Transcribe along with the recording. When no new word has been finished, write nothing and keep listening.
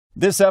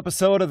This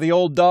episode of the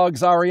Old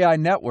Dogs REI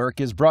Network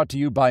is brought to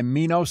you by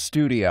Mino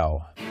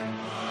Studio.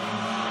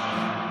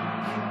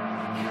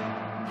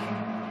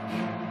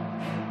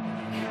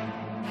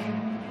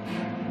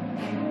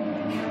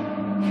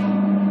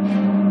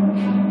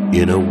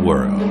 In a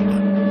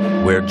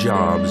world where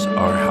jobs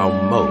are how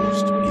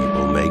most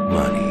people make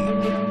money,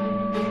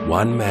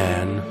 one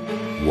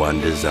man, one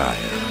desire,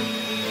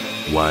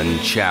 one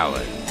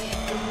challenge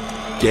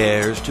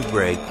dares to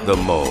break the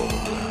mold.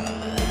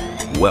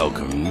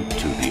 Welcome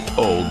to the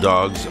Old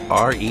Dogs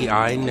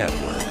REI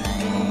Network,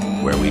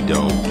 where we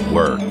don't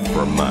work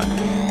for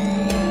money.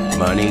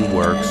 Money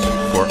works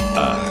for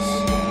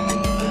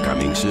us.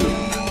 Coming soon.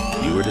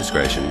 Viewer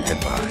discretion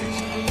advised.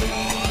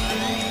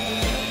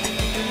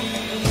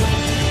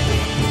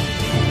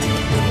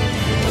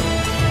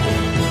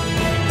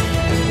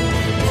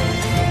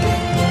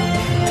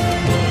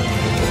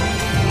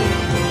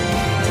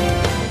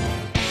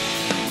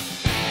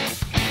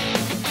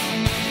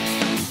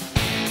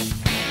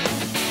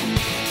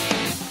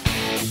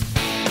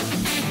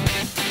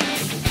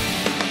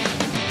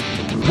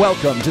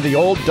 Welcome to the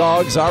Old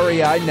Dogs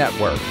REI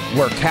Network,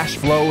 where cash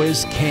flow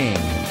is king.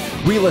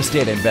 Real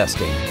estate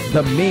investing,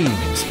 the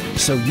means,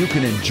 so you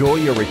can enjoy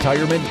your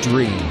retirement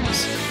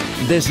dreams.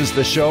 This is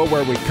the show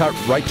where we cut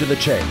right to the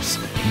chase.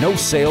 No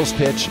sales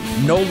pitch,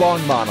 no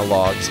long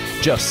monologues,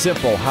 just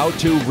simple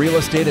how-to real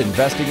estate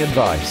investing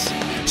advice,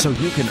 so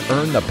you can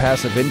earn the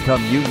passive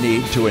income you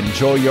need to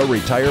enjoy your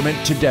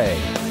retirement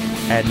today.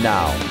 And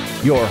now,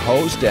 your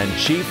host and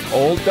chief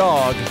old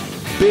dog,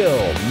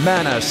 Bill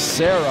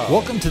Manacero.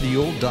 Welcome to the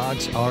Old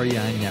Dogs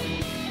REI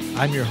Network.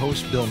 I'm your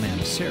host, Bill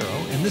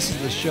Manacero, and this is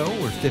the show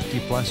where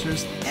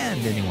 50-plussers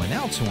and anyone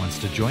else who wants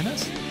to join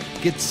us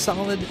get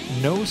solid,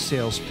 no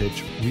sales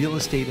pitch real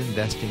estate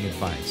investing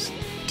advice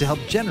to help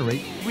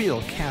generate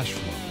real cash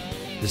flow.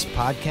 This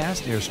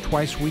podcast airs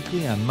twice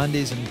weekly on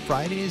Mondays and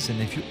Fridays,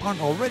 and if you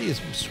aren't already a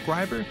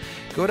subscriber,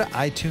 go to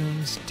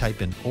iTunes,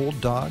 type in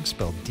Old Dog,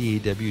 spelled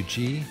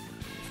D-A-W-G,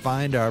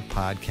 find our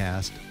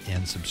podcast,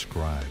 and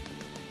subscribe.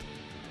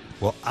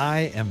 Well,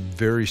 I am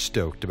very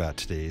stoked about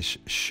today's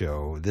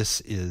show.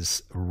 This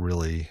is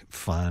really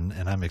fun,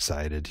 and I'm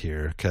excited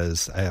here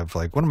because I have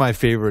like one of my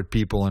favorite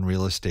people in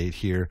real estate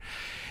here.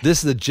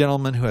 This is a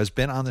gentleman who has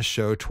been on the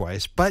show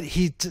twice, but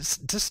he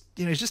just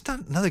he's just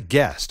not another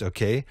guest.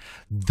 Okay,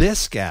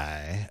 this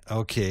guy,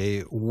 let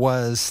me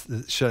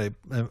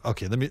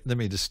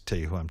just tell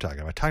you who I'm talking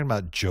about. I'm talking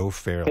about Joe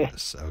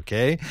Fairless.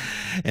 Okay,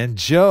 and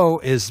Joe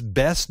is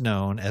best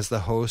known as the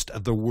host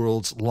of the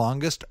world's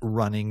longest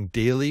running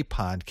daily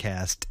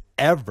podcast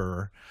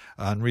ever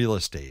on real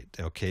estate.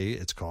 Okay,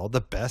 it's called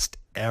the Best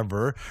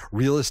Ever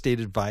Real Estate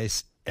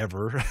Advice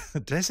Ever.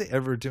 Did I say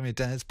ever too many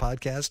times?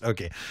 Podcast?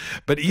 Okay,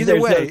 but either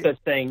way, there's no such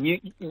thing.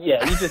 You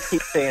just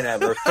keep saying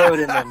ever. Throw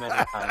it in there many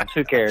times.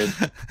 Who cares?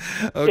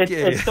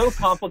 Okay, it's so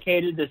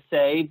complicated to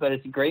say, but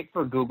it's great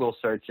for Google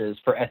searches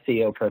for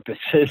SEO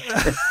purposes.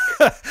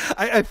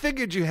 I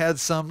figured you had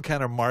some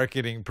kind of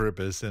marketing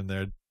purpose in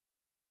there,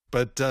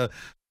 but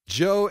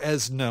Joe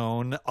is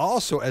known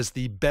also as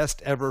the best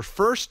ever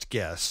first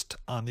guest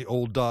on the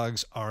Old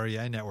Dogs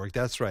REI Network.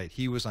 That's right.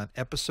 He was on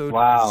episode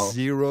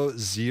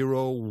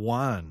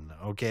 001,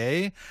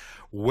 okay?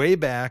 Way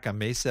back on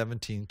May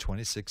 17,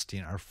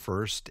 2016, our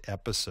first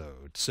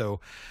episode. So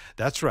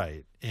that's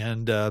right.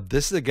 And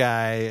this is a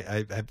guy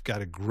I've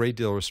got a great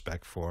deal of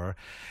respect for,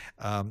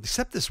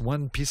 except this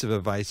one piece of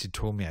advice he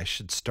told me I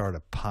should start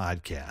a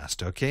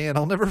podcast, okay? And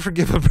I'll never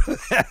forgive him for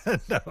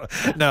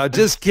that. No,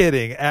 just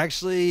kidding.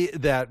 Actually,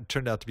 that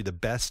turned out to be the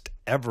best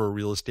ever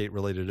real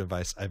estate-related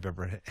advice I've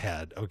ever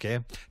had, okay,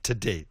 to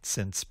date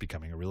since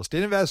becoming a real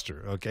estate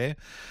investor, okay?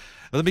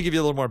 Let me give you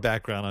a little more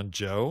background on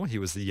Joe. He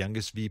was the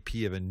youngest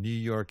VP of a New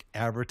York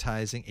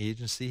advertising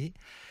agency.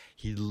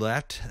 He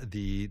left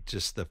the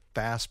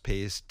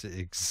fast-paced,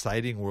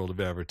 exciting world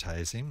of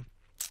advertising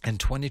in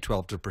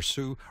 2012 to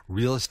pursue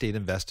real estate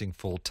investing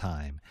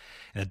full-time.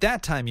 And at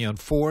that time, he owned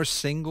 4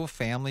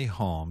 single-family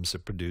homes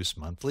that produced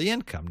monthly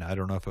income. Now, I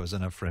don't know if it was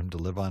enough for him to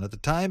live on at the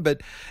time,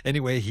 but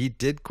anyway, he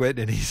did quit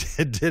and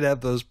he did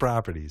have those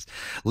properties.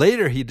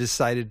 Later, he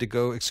decided to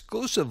go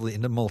exclusively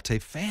into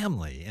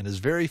multifamily, and his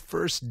very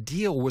first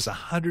deal was a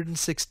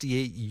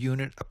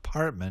 168-unit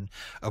apartment,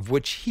 of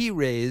which he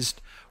raised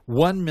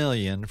 $1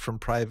 million from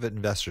private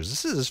investors.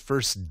 This is his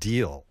first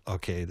deal.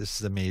 Okay, this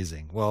is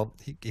amazing. Well,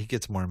 he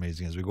gets more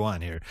amazing as we go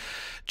on here.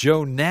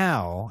 Joe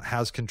now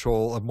has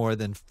control of more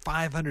than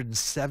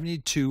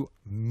 $572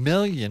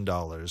 million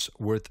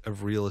worth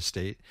of real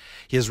estate.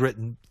 He has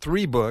written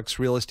 3 books,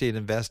 Real Estate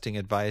Investing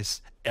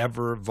Advice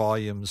Ever,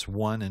 Volumes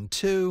 1 and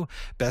 2,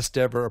 Best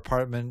Ever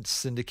Apartment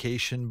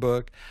Syndication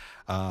book.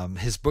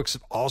 His books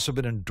have also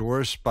been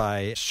endorsed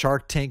by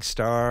Shark Tank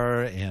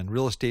star and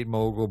real estate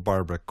mogul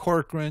Barbara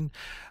Corcoran.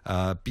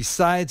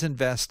 Besides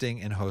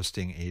investing and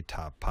hosting a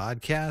top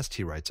podcast,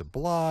 he writes a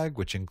blog,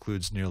 which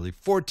includes nearly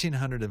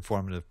 1,400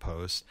 informative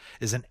posts,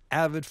 is an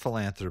avid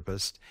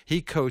philanthropist.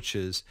 He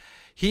coaches.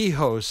 He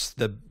hosts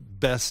the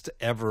Best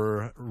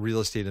Ever Real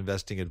Estate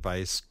Investing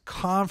Advice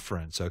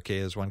Conference, okay,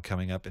 there's one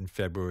coming up in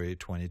February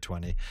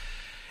 2020.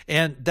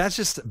 And that's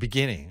just the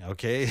beginning,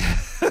 okay?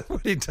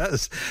 What he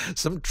does.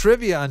 Some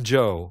trivia on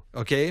Joe,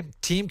 okay?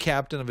 Team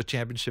captain of a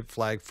championship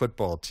flag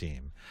football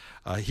team.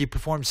 He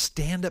performed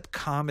stand-up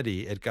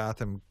comedy at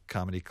Gotham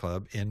Comedy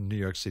Club in New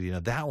York City.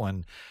 Now, that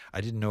one I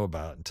didn't know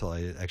about until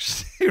I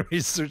actually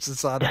researched and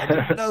saw it. I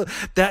didn't know.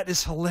 That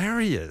is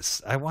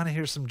hilarious. I want to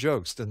hear some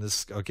jokes during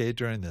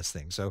this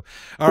thing. So,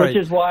 Which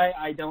is why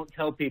I don't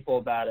tell people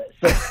about it.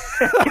 So,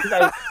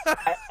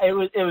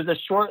 it was a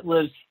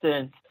short-lived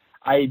stint.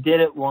 I did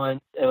it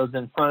once. It was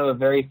in front of a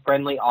very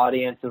friendly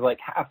audience. It was like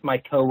half my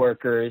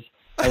coworkers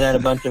and then a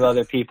bunch of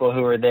other people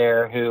who were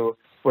there who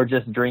were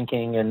just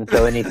drinking, and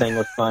so anything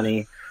was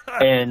funny.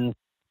 And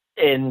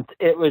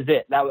it was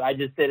it. I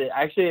just did it.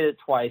 I actually did it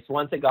twice.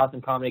 Once at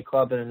Gotham Comedy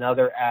Club and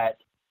another at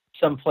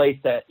some place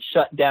that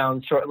shut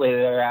down shortly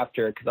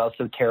thereafter because I was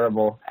so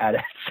terrible at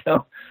it.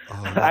 So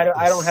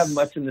I don't have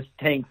much in this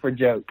tank for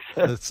jokes.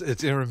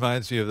 It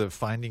reminds me of the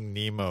Finding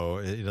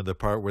Nemo, the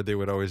part where they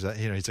would always,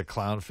 he's a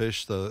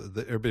clownfish.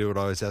 Everybody would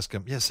always ask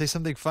him, say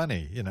something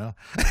funny,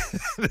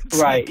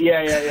 Right.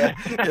 Yeah.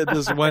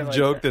 This one like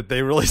joke that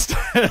they really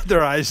started,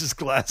 their eyes just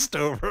glassed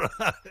over.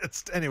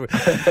 Anyway.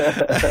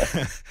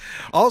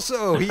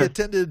 Also, he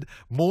attended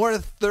more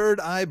Third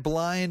Eye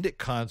Blind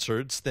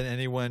concerts than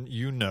anyone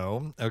you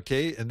know.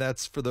 Okay, and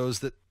that's for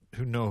those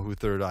who know who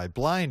Third Eye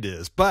Blind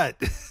is.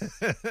 But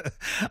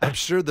I'm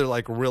sure they're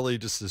like really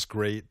just this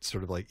great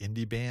sort of like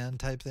indie band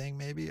type thing,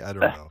 maybe. I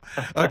don't know.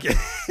 Okay.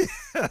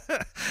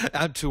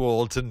 I'm too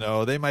old to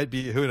know. They might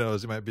be, who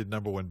knows, they might be the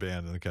number one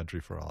band in the country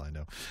for all I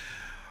know.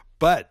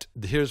 But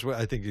here's what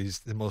I think he's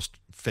the most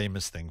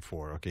famous thing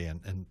for, okay,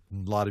 and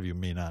a lot of you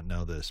may not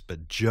know this,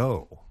 but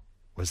Joe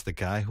was the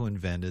guy who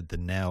invented the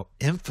now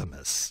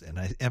infamous, and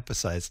I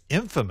emphasize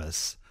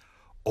infamous,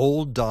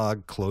 old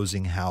dog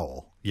closing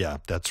howl. Yeah,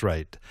 that's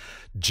right.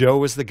 Joe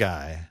was the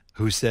guy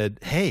who said,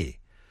 hey,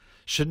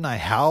 shouldn't I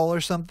howl or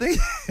something?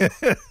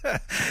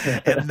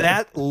 And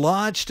that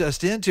launched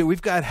us into,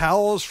 we've got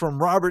howls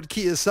from Robert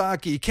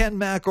Kiyosaki, Ken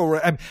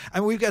McElroy. I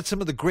mean, we've got some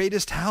of the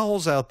greatest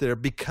howls out there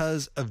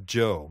because of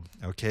Joe,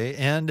 okay?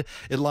 And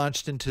it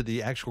launched into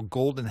the actual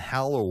Golden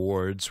Howl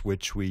Awards,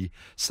 which we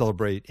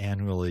celebrate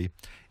annually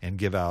and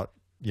give out,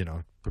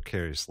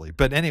 precariously.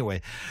 But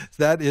anyway,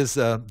 that is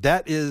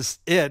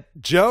it.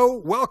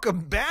 Joe, welcome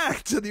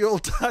back to the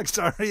Old Dogs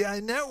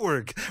REI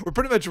Network. We're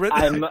pretty much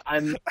ready.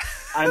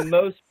 I'm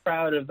most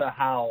proud of the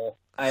howl.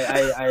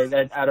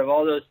 I out of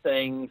all those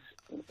things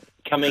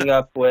coming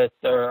up with,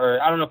 or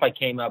I don't know if I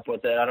came up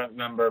with it. I don't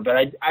remember,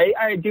 but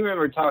I do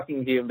remember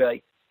talking to you and be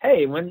like,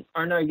 hey, when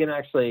aren't I going to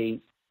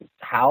actually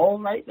howl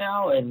right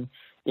now? And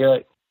you're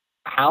like,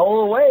 howl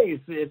away,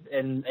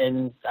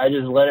 and I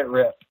just let it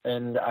rip,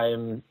 and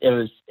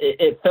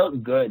it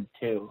felt good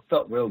too. It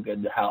felt real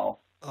good to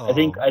howl. Oh. I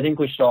think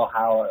we should all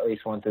howl at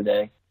least once a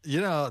day.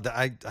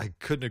 I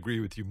couldn't agree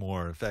with you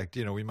more. In fact,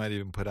 we might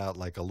even put out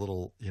like a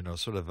little,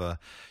 sort of a,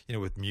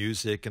 with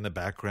music in the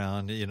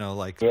background,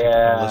 like people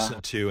can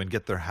listen to and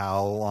get their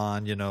howl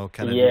on,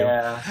 kind of.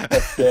 Yeah,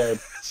 that's good.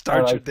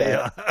 Start your day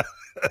off.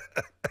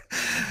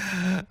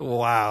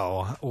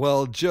 Wow.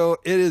 Well, Joe,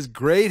 it is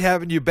great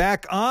having you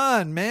back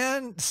on,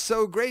 man.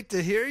 So great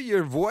to hear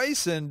your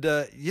voice, and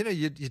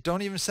you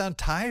don't even sound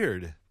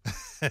tired.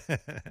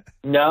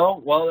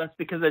 No, well, that's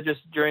because I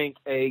just drank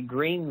a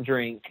green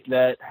drink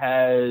that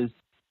has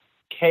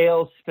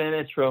kale,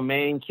 spinach,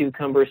 romaine,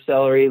 cucumber,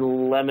 celery,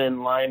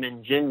 lemon, lime,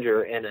 and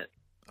ginger in it.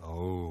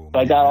 Oh, so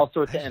I got all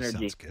sorts of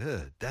energy. Sounds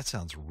good. That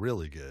sounds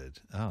really good.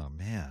 Oh,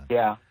 man.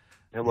 Yeah,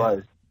 it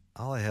was.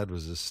 All I had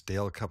was a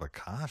stale cup of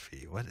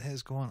coffee. What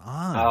is going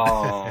on?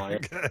 Oh,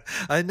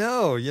 I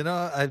know.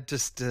 I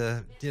just,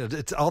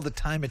 it's all the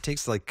time it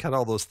takes to like cut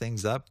all those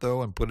things up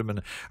though and put them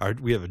in.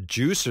 We have a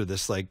juicer,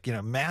 this like,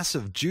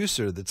 massive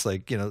juicer that's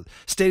like,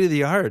 state of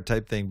the art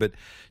type thing, but it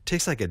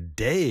takes like a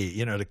day,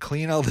 to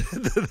clean all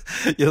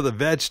the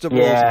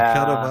vegetables and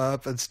cut them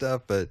up and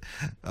stuff. But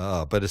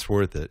it's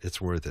worth it.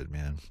 It's worth it,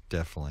 man.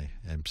 Definitely.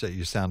 And so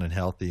you're sounding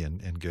healthy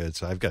and good.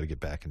 So I've got to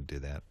get back and do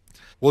that.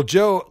 Well,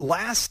 Joe,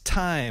 last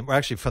time, or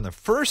actually from the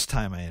first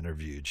time I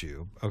interviewed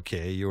you,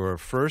 okay, you were a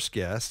first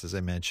guest, as I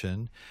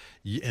mentioned.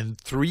 In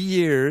 3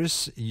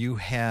 years, you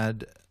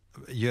had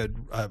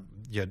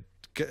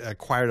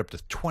acquired up to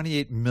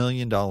 $28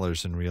 million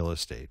in real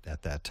estate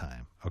at that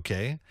time,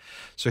 okay?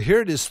 So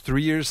here it is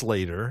 3 years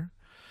later,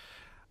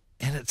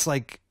 and it's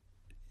like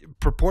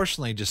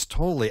proportionally just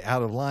totally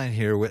out of line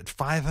here with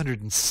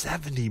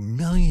 $570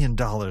 million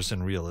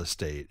in real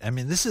estate. I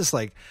mean, this is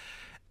like,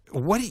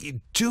 what are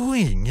you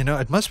doing?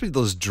 It must be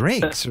those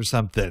drinks or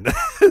something.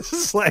 This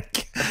is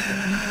like,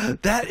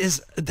 that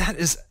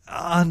is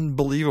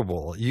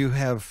unbelievable. You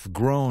have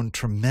grown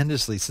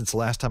tremendously since the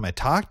last time I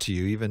talked to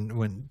you. Even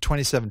when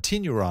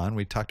 2017 you were on,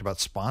 we talked about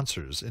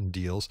sponsors and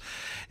deals.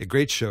 A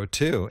great show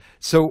too.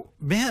 So,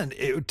 man,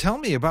 tell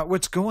me about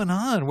what's going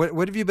on.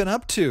 What have you been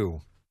up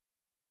to?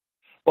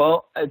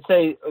 Well, I'd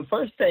say the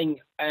first thing,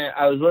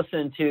 I was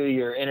listening to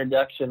your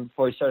introduction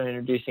before you started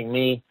introducing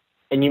me,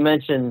 and you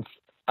mentioned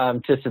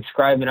to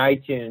subscribe in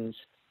iTunes.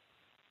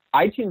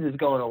 iTunes is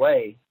going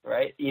away,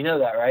 right? You know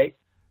that, right?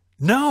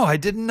 No, I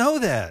didn't know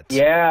that.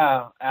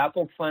 Yeah,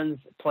 Apple plans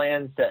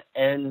to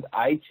end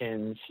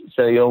iTunes,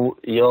 so you'll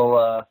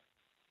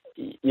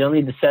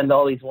need to send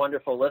all these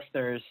wonderful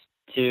listeners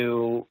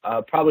to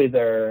probably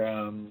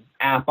their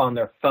app on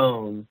their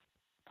phone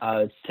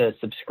to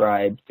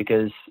subscribe,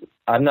 because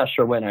I'm not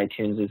sure when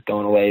iTunes is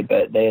going away,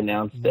 but they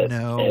announced it at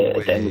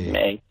the end of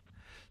May.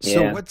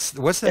 So Yeah. what's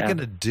that going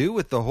to do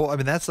with the whole? I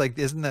mean, that's like,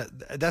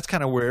 that's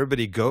kind of where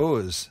everybody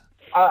goes.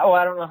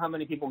 I don't know how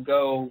many people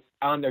go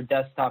on their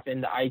desktop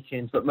into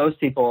iTunes, but most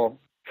people,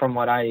 from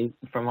what I've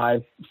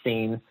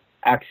seen,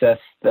 access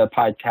the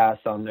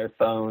podcasts on their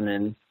phone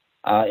and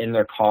in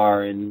their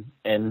car, and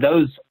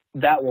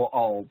that will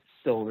all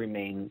still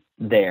remain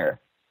there.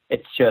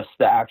 It's just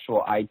the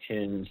actual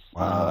iTunes,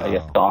 I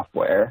guess,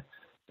 software.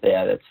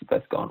 Yeah,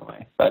 that's going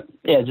away. But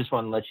yeah, just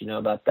wanted to let you know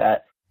about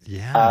that.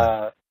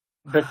 Yeah.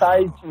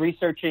 Besides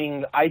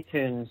researching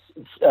iTunes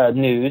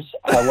news,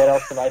 what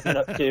else have I been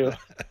up to?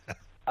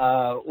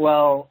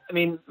 Well, I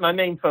mean, my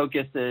main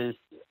focus is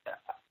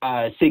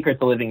Secret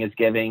to Living is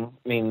Giving.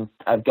 I mean,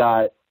 I've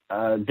got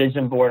a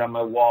vision board on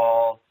my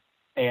wall,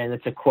 and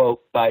it's a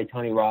quote by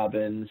Tony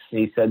Robbins.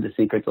 He said, "The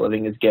secret to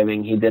living is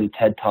giving." He did a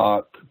TED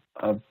Talk.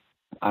 I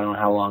don't know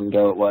how long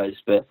ago it was,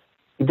 but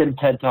he did a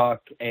TED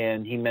Talk,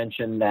 and he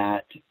mentioned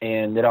that,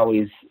 and it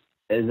always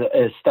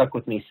is stuck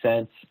with me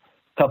since.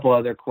 A couple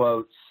other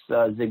quotes,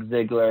 Zig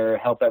Ziglar,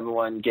 "Help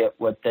everyone get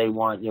what they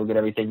want, you'll get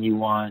everything you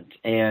want,"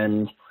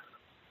 and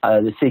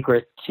the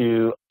secret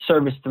to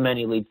service to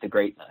many leads to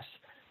greatness.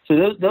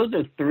 So those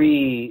are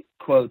three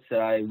quotes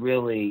that I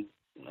really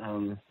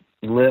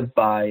live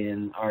by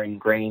and are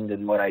ingrained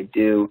in what I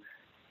do.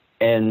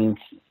 And,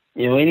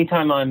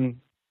 anytime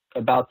I'm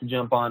about to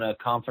jump on a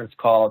conference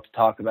call to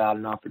talk about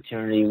an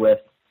opportunity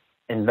with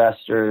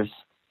investors,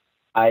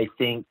 I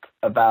think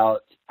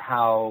about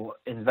how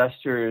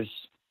investors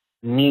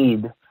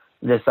need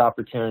this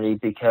opportunity,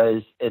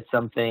 because it's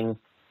something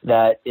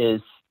that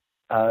is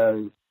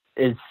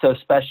so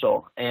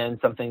special, and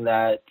something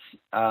that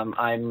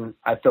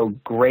I feel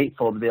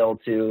grateful to be able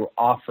to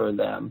offer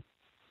them.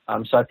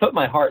 So I put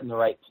my heart in the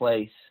right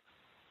place,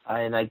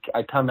 and I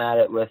come at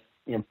it with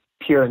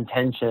pure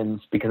intentions,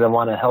 because I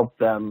want to help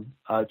them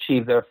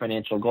achieve their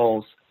financial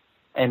goals.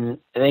 And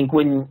I think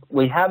when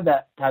we have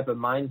that type of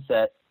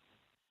mindset,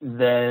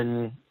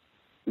 then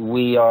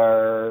we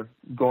are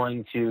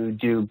going to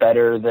do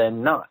better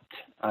than not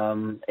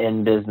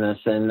in business.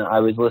 And I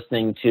was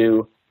listening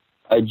to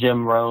a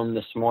Jim Rohn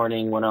this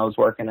morning when I was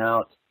working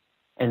out,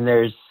 and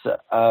there's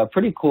a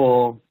pretty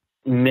cool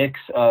mix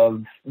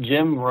of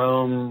Jim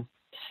Rohn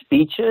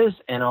speeches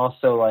and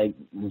also like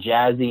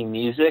jazzy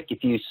music.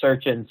 If you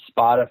search in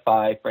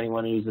Spotify, for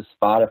anyone who uses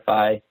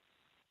Spotify,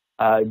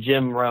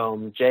 Jim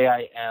Rohn,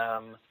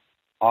 JimRohn,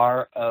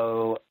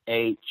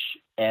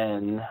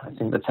 I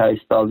think that's how he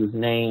spells his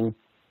name,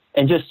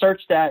 and just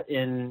search that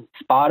in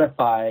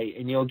Spotify,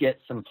 and you'll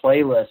get some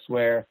playlists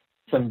where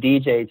some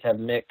DJs have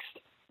mixed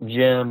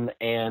Jim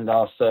and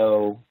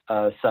also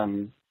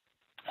some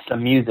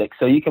music,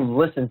 so you can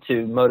listen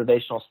to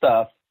motivational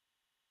stuff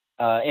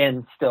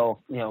and still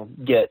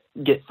get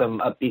some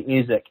upbeat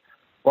music.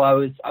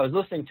 Well, I was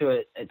listening to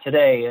it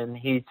today, and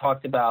he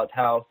talked about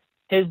how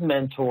his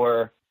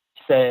mentor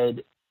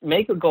said,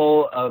 make a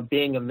goal of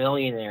being a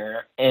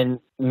millionaire, and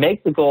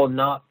make the goal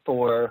not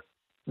for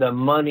the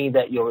money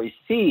that you'll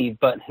receive,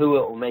 but who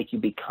it will make you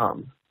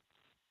become,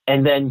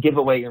 and then give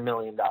away your $1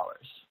 million.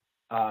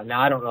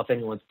 Now, I don't know if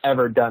anyone's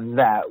ever done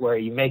that, where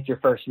you make your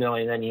first $1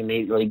 million, then you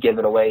immediately give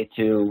it away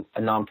to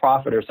a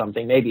nonprofit or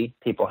something. Maybe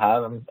people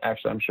have.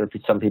 I'm sure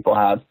some people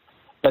have.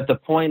 But the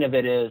point of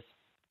it is,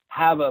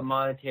 have a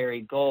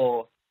monetary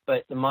goal,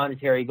 but the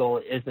monetary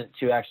goal isn't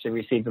to actually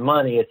receive the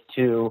money. It's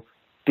to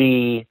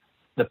be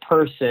the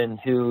person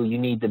who you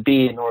need to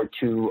be in order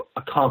to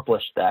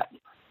accomplish that.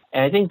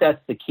 And I think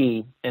that's the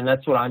key, and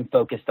that's what I'm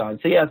focused on.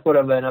 So, yeah, that's what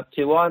I've been up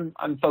to. I'm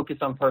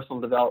focused on personal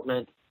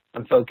development.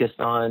 I'm focused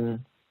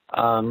on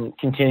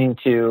continuing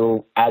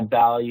to add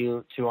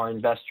value to our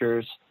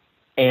investors.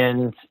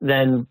 And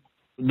then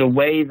the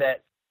way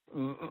that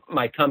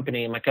my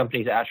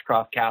company's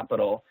Ashcroft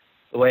Capital,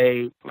 the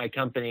way my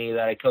company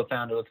that I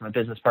co-founded with my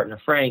business partner,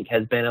 Frank,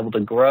 has been able to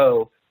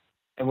grow.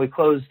 And we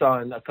closed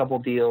on a couple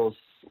deals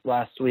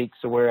last week,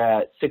 so we're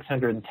at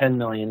 $610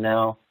 million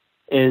now,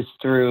 is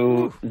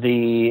through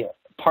the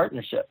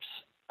partnerships,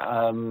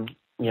 and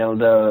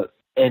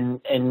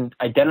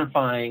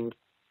identifying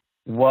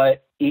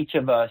what each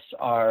of us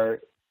are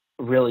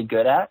really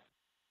good at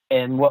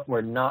and what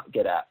we're not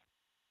good at.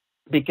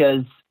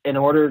 Because in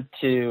order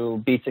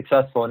to be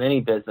successful in any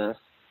business,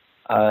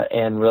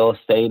 and real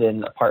estate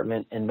and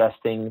apartment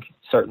investing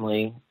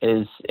certainly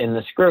is in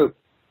this group,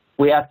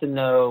 we have to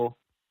know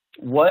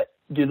what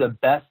do the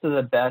best of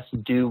the best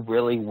do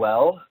really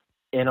well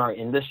in our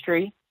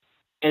industry,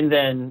 and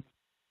then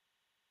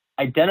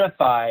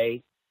identify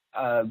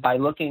by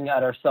looking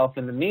at ourselves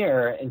in the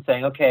mirror and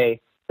saying, okay,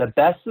 the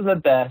best of the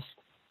best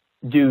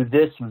do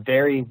this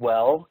very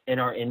well in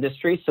our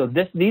industry. So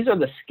these are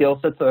the skill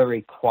sets that are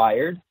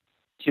required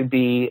to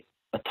be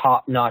a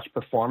top-notch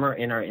performer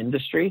in our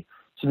industry.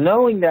 So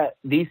knowing that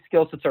these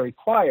skill sets are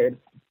required,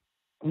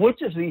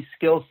 which of these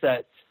skill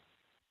sets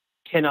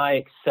can I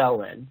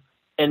excel in?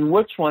 And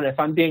which one, if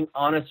I'm being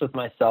honest with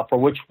myself, or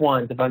which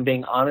ones, if I'm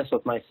being honest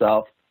with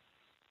myself,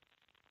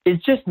 is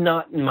just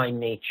not in my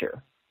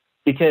nature.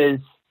 Because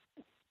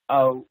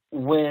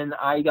when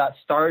I got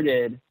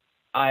started,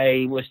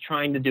 I was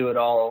trying to do it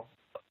all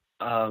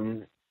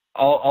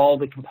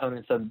the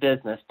components of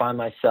business by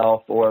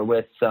myself or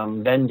with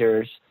some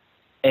vendors,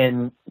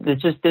 and it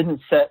just didn't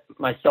set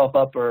myself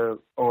up or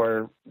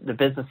the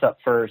business up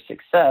for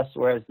success.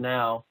 Whereas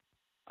now,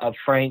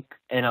 Frank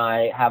and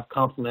I have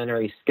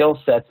complementary skill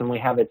sets, and we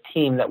have a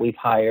team that we've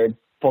hired,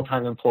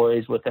 full-time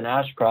employees within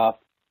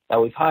Ashcroft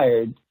that we've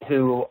hired,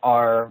 who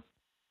are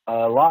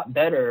a lot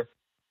better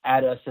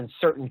at us in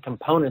certain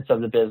components of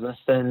the business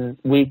than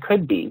we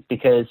could be,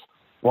 because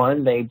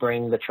one, they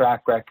bring the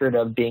track record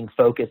of being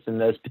focused in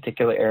those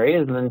particular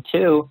areas, and then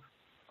two,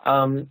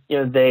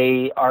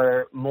 they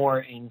are more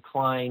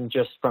inclined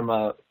just from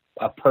a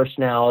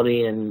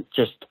personality, and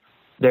just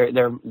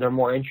they're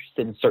more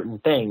interested in certain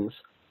things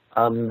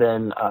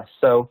than us.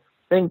 So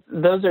I think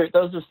those are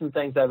some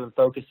things I've been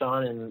focused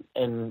on,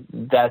 and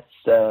that's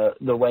the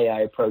way I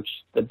approach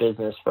the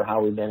business for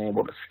how we've been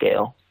able to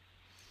scale.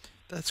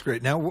 That's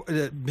great. Now,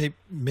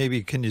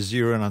 maybe can you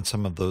zero in on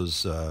some of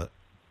those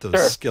Sure.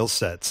 skill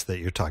sets that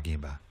you're talking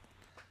about?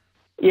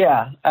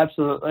 Yeah,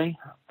 absolutely.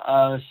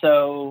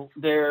 So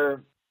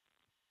there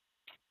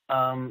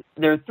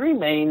are three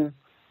main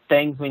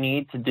things we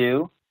need to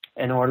do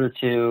in order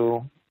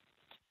to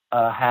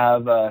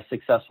have a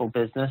successful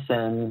business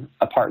in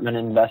apartment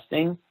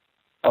investing.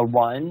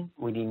 One,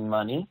 we need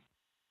money.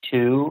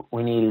 Two,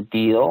 we need a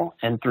deal.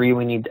 And three,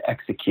 we need to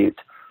execute.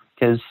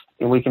 Because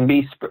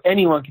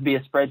anyone can be a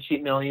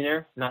spreadsheet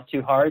millionaire. Not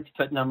too hard to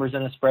put numbers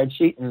in a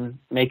spreadsheet and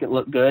make it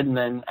look good, and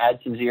then add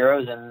some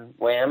zeros, and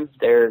wham,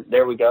 there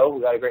we go.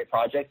 We got a great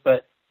project.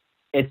 But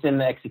it's in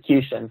the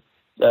execution.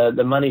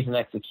 The money's in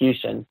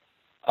execution.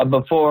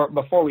 Before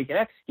we can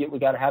execute, we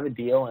got to have a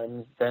deal,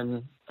 and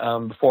then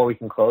before we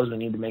can close, we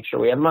need to make sure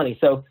we have money.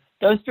 So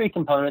those three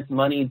components,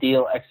 money,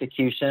 deal,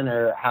 execution,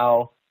 are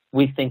how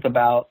we think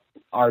about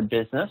our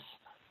business.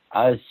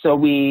 So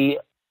we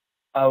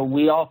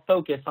all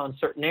focus on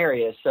certain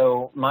areas.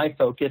 So my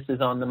focus is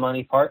on the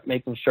money part,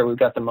 making sure we've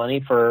got the money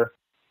for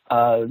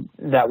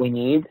that we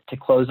need to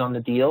close on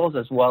the deals,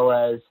 as well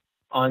as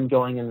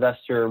ongoing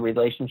investor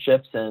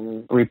relationships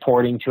and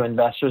reporting to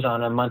investors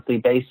on a monthly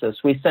basis.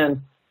 We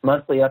send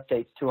monthly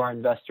updates to our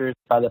investors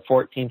by the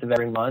 14th of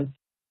every month.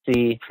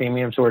 The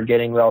premiums we're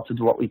getting relative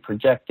to what we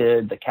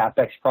projected, the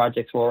CapEx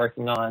projects we're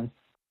working on,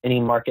 any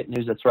market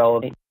news that's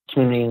relevant,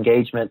 community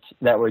engagement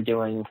that we're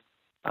doing,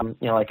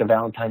 like a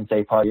Valentine's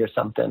Day party or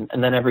something.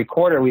 And then every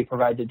quarter we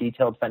provide the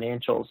detailed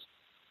financials,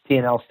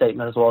 P&L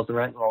statement, as well as the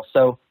rent roll.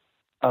 So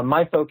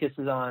my focus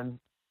is on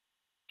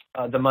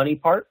the money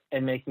part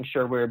and making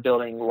sure we're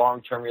building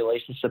long-term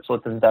relationships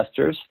with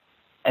investors.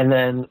 And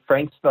then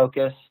Frank's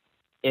focus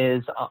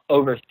is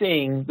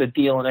overseeing the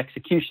deal and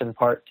execution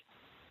part.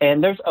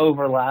 And there's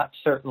overlap,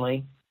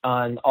 certainly,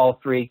 on all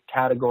three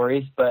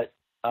categories, but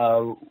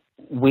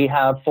we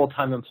have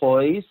full-time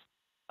employees,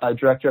 a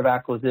director of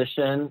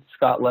acquisition,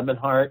 Scott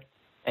Lebenhart,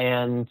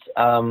 and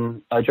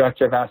a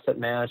director of asset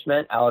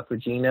management, Alec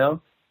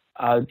Regino.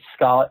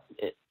 Scott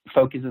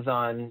focuses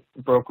on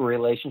broker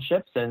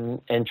relationships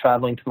and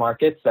traveling to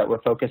markets that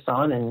we're focused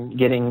on and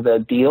getting the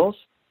deals,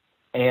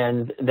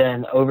 and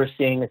then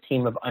overseeing a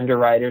team of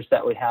underwriters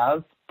that we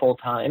have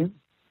full-time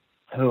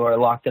who are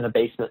locked in a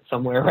basement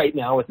somewhere right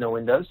now with no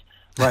windows,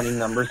 running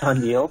numbers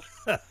on deals.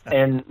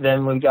 And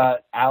then we've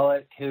got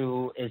Alec,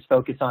 who is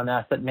focused on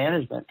asset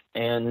management.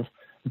 And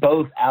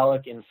both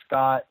Alec and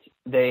Scott,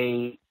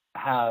 they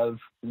have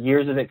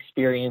years of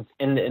experience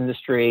in the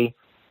industry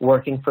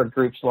working for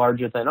groups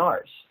larger than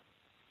ours.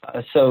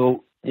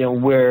 So,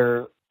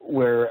 we're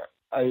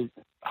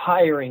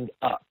hiring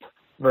up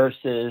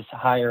versus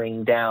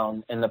hiring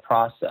down in the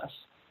process.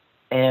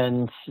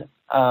 And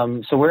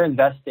so we're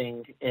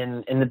investing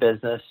in the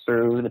business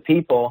through the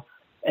people.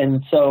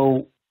 And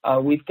so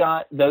we've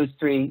got those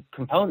three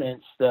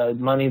components, the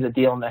money, the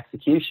deal, and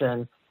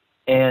execution.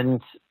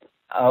 And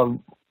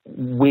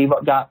we've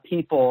got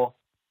people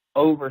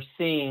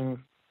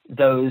overseeing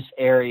those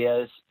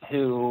areas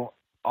who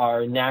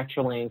are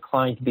naturally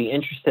inclined to be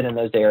interested in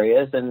those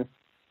areas. And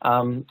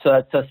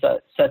so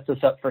that sets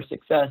us up for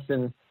success.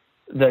 And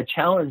the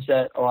challenge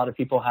that a lot of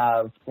people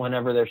have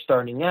whenever they're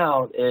starting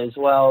out is,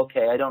 well,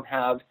 okay, I don't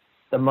have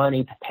the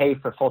money to pay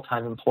for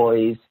full-time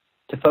employees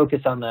to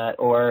focus on that,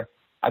 or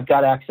I've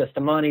got access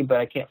to money, but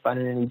I can't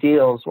find any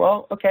deals.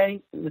 Well, okay,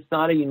 it's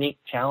not a unique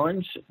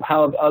challenge.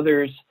 How have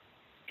others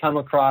come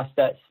across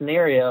that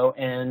scenario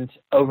and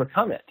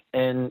overcome it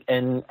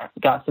and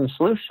got some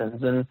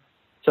solutions? And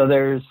so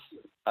there's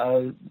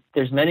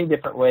many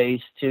different ways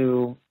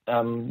to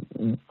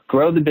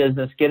grow the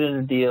business, get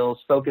into deals,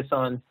 focus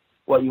on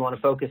what you want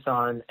to focus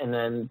on, and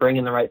then bring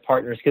in the right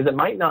partners. Because it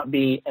might not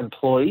be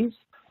employees,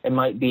 it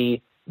might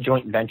be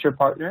joint venture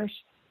partners,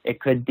 It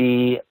could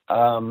be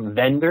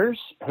vendors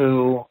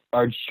who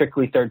are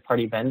strictly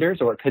third-party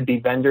vendors, or it could be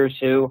vendors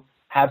who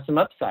have some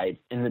upside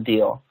in the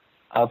deal.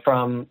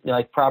 From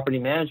like property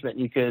management,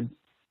 you could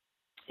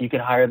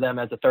hire them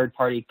as a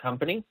third-party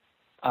company.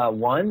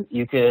 One,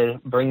 you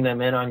could bring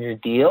them in on your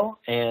deal,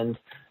 and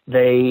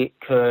they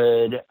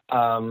could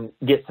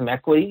get some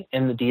equity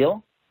in the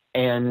deal,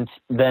 and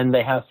then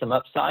they have some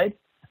upside.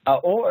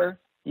 Or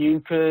you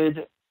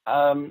could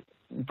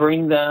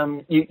bring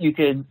them. You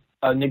could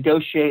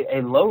negotiate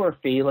a lower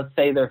fee. Let's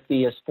say their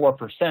fee is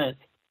 4%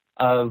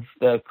 of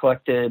the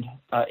collected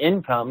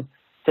income.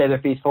 Say their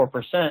fee is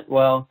 4%.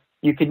 Well,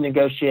 you could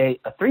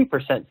negotiate a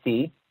 3%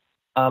 fee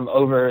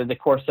over the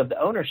course of the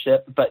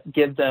ownership, but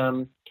give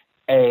them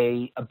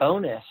a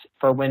bonus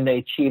for when they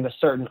achieve a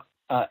certain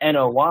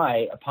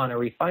NOI upon a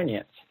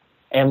refinance.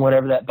 And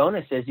whatever that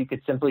bonus is, you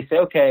could simply say,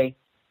 okay,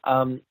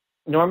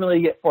 normally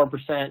you get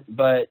 4%,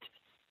 but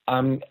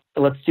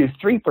let's do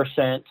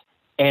 3%.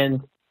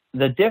 And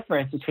the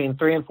difference between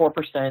 3 and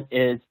 4%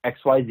 is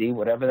XYZ,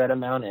 whatever that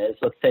amount is.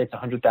 Let's say it's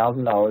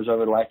 $100,000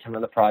 over the lifetime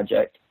of the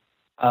project.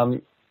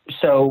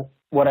 So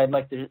what I'd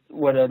like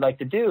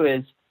to do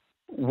is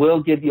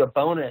we'll give you a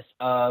bonus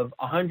of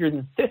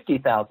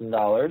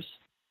 $150,000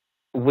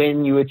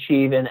 when you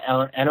achieve an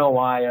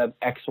NOI of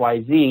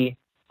XYZ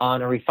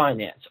on a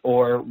refinance,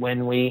 or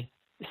when we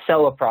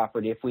sell a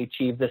property, if we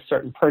achieve this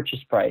certain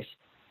purchase price.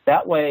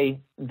 That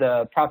way,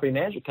 the property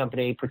management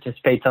company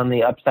participates on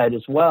the upside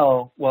as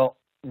well, while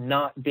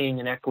not being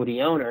an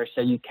equity owner,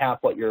 so you cap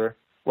what you're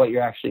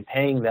actually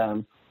paying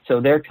them. So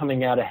they're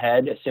coming out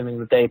ahead, assuming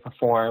that they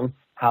perform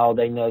how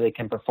they know they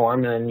can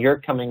perform, and then you're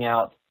coming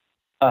out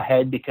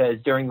ahead because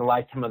during the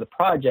lifetime of the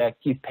project,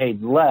 you've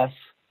paid less,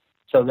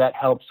 so that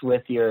helps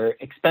with your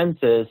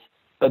expenses.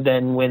 But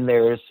then when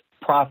there's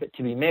profit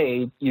to be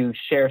made, you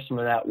share some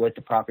of that with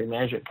the property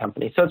management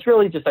company. So it's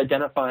really just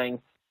identifying,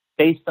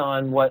 based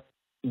on what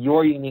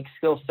your unique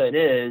skill set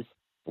is,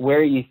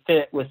 where you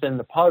fit within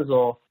the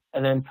puzzle,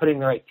 and then putting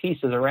the right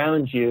pieces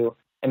around you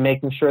and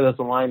making sure there's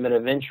alignment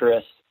of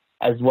interests,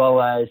 as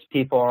well as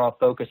people are all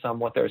focused on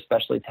what they're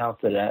especially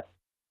talented at.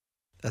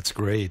 That's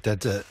great.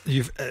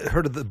 You've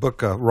heard of the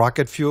book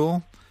Rocket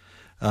Fuel?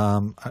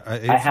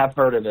 I have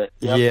heard of it.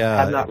 Yep. Yeah,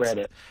 I have not read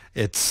it.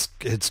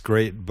 It's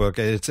great book.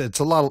 It's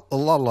a lot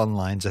along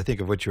lines, I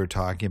think, of what you were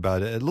talking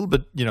about. A little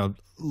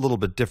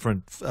bit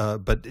different,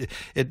 but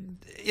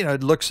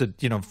it looks at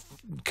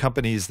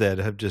companies that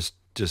have just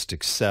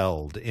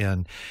excelled,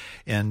 and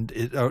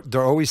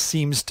there always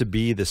seems to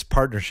be this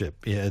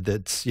partnership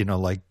that's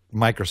like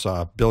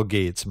Microsoft, Bill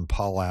Gates and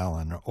Paul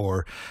Allen,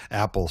 or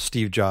Apple,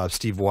 Steve Jobs,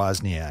 Steve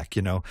Wozniak.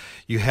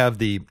 You have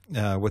the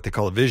what they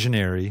call a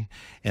visionary,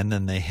 and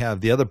then they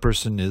have the other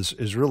person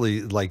is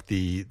really like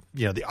the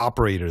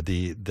operator,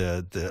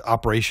 the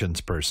operations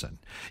person.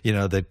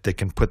 That they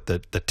can put the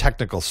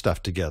technical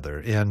stuff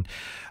together, and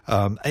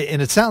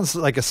it sounds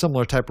like a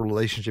similar type of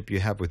relationship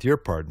you have with your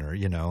partner.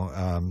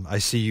 I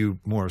see you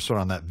more sort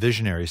of on that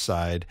visionary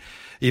side,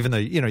 even though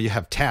you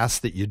have tasks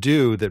that you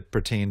do that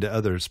pertain to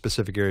other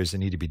specific areas that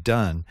need to be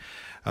done.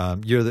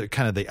 You're the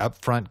kind of the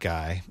upfront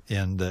guy,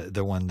 and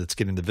the one that's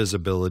getting the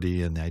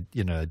visibility and the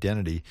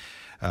identity.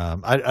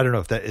 I don't know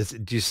if that is.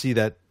 Do you see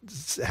that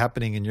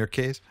happening in your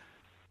case?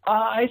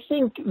 I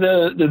think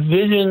the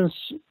vision's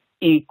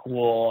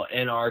equal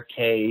in our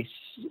case,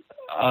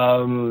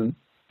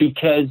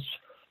 because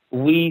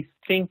we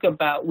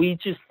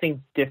just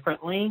think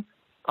differently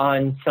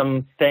on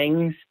some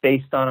things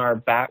based on our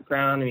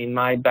background. I mean,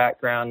 my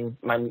background,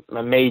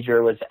 my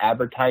major was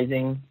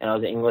advertising, and I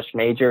was an English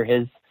major.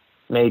 His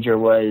major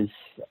was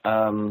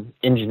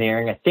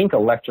engineering, I think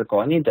electrical.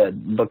 I need to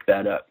look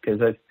that up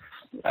because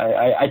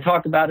I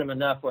talk about him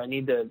enough where I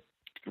need to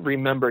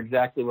remember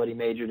exactly what he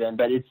majored in.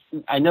 But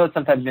I know it's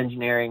some type of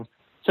engineering.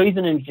 So he's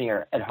an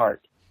engineer at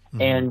heart,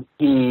 mm-hmm. and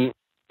he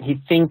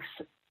thinks.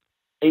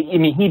 I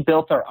mean, he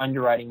built our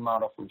underwriting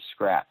model from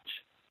scratch.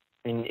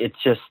 I mean, it's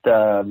just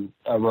a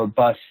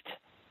robust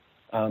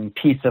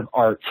piece of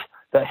art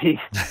that he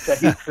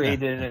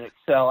created in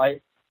Excel.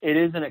 It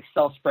is an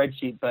Excel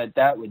spreadsheet, but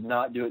that would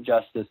not do it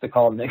justice to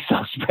call it an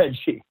Excel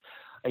spreadsheet.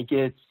 Like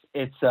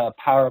it's a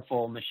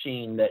powerful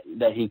machine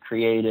that he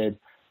created.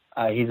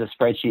 He's a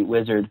spreadsheet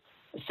wizard.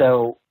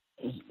 So,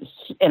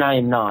 and I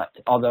am not,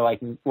 although I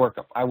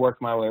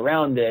work my way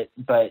around it,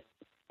 but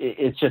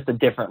it's just a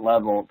different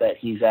level that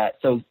he's at.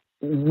 So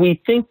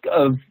we think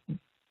of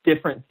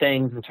different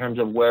things in terms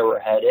of where we're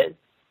headed,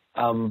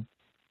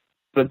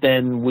 but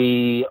then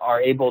we are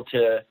able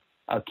to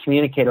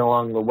communicate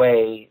along the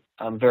way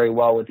very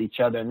well with each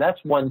other. And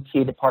that's one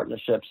key to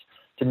partnerships,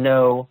 to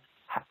know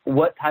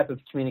what type of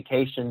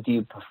communication do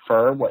you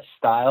prefer, what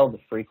style, the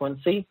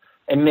frequency,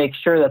 and make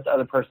sure that the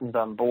other person's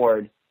on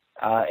board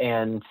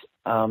and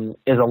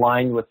is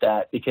aligned with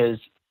that. Because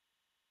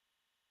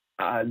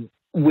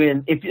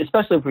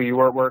especially if you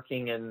were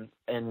working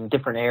in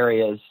different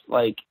areas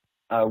like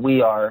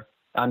we are.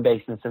 I'm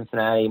based in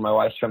Cincinnati. My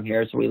wife's from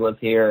here, so we live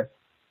here.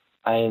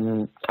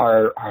 And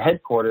our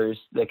headquarters,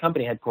 the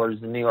company headquarters,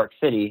 is in New York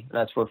City. And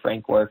that's where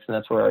Frank works, and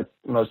that's where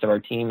most of our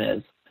team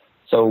is.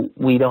 So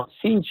we don't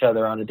see each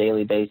other on a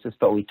daily basis,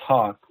 but we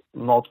talk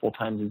multiple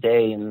times a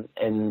day, and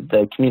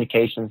the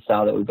communication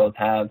style that we both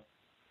have,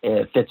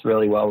 it fits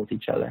really well with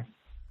each other.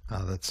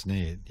 Oh, that's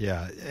neat.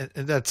 Yeah.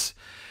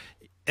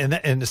 And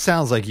it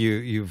sounds like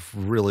you've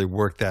really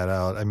worked that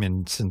out. I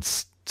mean,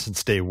 since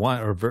day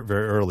one, or very,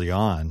 very early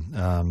on,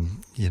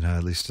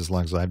 at least as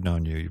long as I've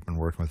known you, you've been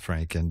working with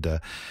Frank, and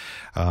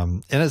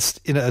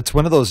it's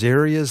one of those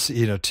areas,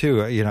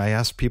 too. I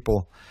ask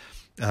people,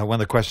 one of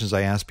the questions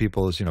I ask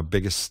people is,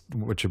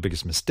 what's your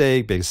biggest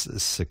mistake, biggest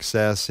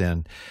success,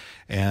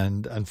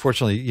 and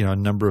unfortunately, a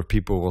number of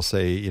people will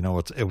say,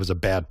 it was a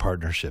bad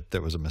partnership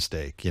that was a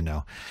mistake,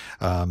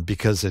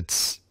 because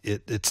it's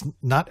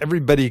not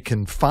everybody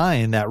can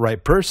find that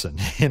right person,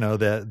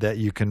 that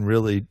you can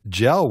really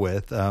gel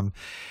with,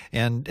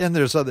 and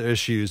there's other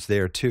issues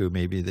there too.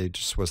 Maybe they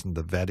just wasn't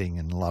the vetting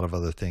and a lot of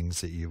other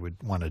things that you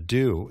would want to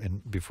do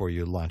before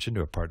you launch into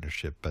a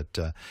partnership. But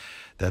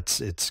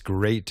it's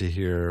great to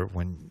hear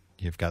when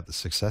you've got the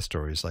success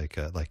stories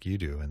like you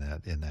do in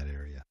that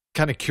area.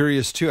 Kind of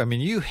curious too. I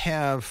mean,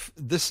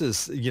 this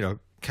is,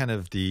 kind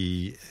of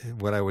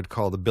what I would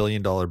call the $1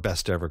 billion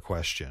best ever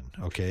question,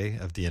 okay,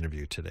 of the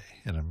interview today.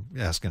 And I'm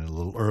asking it a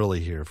little early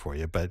here for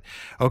you, but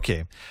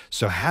okay.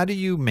 So how do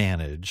you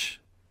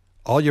manage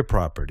all your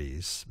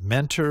properties,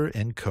 mentor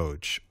and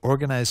coach,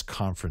 organize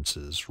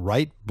conferences,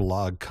 write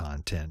blog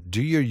content,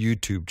 do your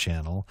YouTube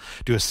channel,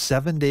 do a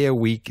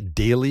 7-day-a-week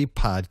daily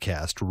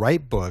podcast,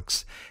 write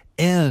books,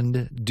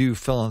 and do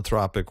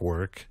philanthropic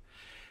work,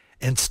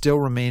 and still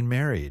remain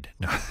married?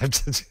 No,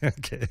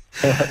 okay.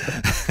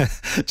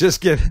 Just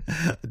give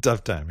a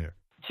tough time here.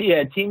 So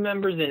yeah, team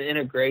members and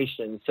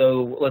integration.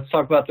 So let's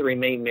talk about the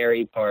remain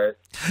married part.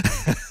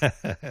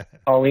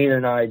 Pauline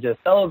and I just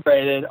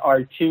celebrated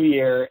our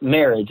 2-year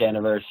marriage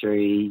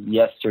anniversary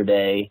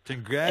yesterday.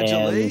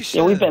 Congratulations.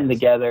 And, we've been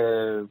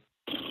together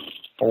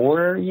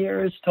 4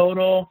 years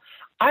total.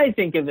 I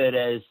think of it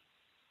as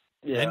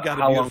and got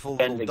how a beautiful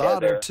long little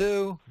daughter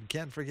too. You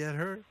can't forget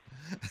her.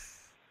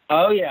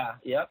 Oh yeah.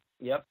 Yep.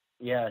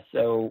 Yeah.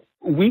 So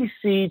we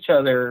see each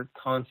other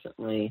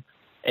constantly,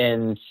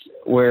 and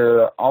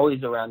we're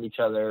always around each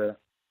other.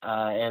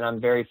 And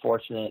I'm very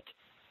fortunate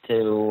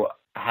to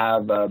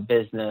have a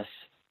business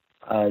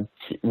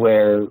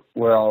where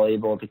we're all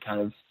able to kind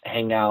of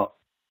hang out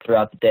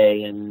throughout the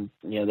day, and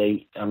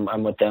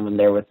I'm with them and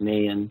they're with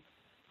me, and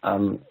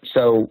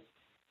so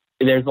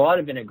there's a lot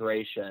of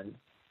integration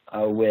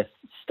with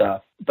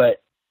stuff.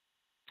 But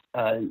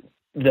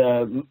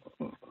the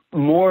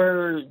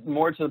more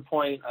to the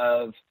point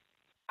of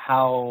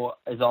how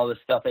is all this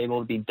stuff able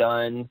to be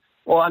done?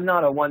 Well, I'm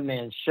not a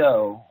one-man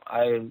show.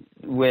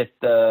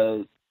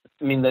 The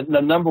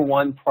number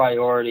one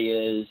priority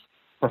is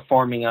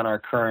performing on our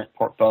current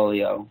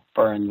portfolio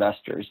for our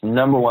investors.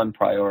 Number one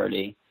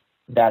priority,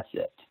 that's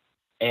it.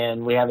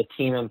 And we have a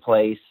team in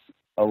place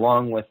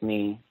along with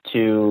me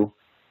to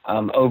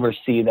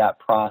oversee that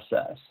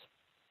process.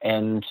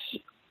 And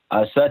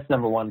so that's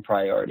number one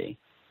priority.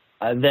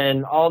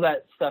 Then all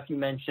that stuff you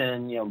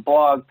mentioned,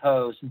 blog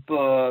posts,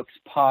 books,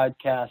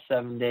 podcasts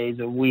 7 days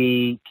a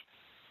week,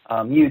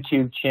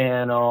 YouTube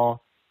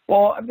channel.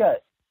 Well, I've got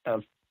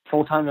a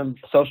full-time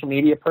social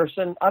media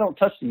person. I don't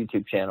touch the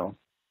YouTube channel.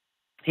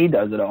 He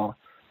does it all.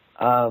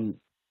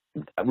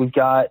 We've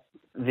got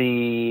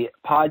the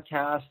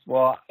podcast.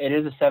 Well, it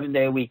is a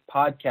 7-day-a-week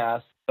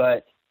podcast,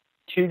 but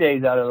 2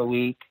 days out of the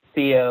week,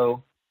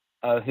 Theo,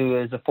 who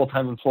is a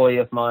full-time employee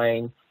of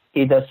mine,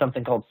 he does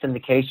something called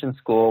Syndication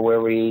School,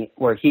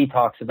 where he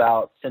talks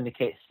about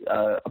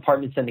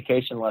apartment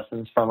syndication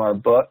lessons from our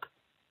book,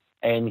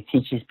 and he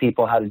teaches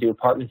people how to do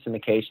apartment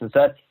syndication.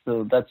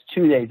 So that's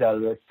 2 days out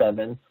of the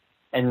 7,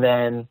 and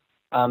then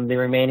the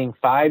remaining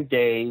 5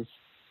 days,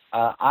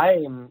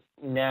 I am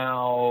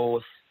now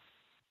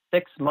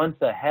 6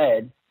 months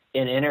ahead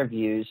in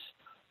interviews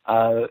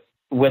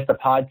with the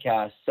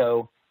podcast.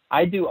 So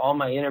I do all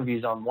my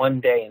interviews on one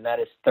day, and that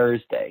is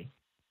Thursday.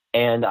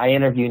 And I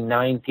interview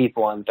 9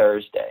 people on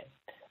Thursday.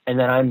 And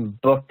then I'm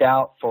booked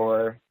out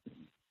for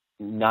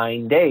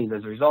 9 days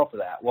as a result of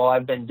that. Well,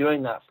 I've been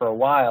doing that for a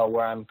while,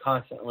 where I'm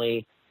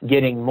constantly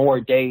getting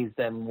more days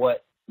than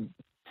what,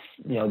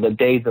 the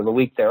days of the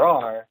week there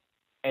are.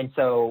 And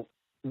so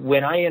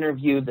when I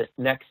interview this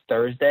next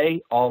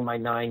Thursday, all my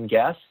 9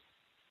 guests,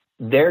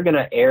 those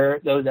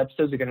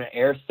episodes are going to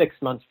air 6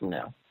 months from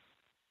now.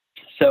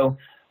 So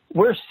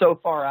we're so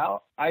far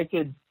out, I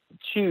could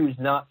choose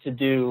not to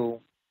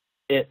do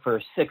it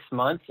for 6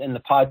 months, and the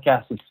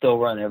podcast would still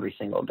run every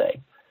single day.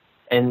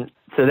 And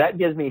so that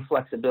gives me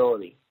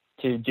flexibility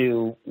to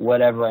do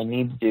whatever I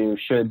need to do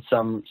should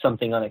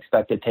something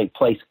unexpected take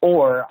place,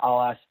 or I'll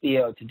ask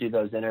Theo to do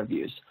those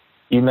interviews.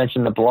 You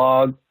mentioned the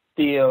blog.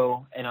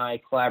 Theo and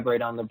I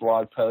collaborate on the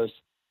blog post.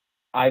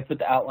 I put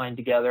the outline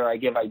together. I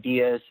give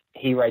ideas.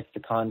 He writes the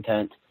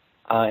content,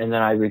 and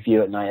then I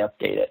review it and I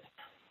update it.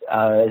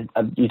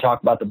 You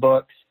talk about the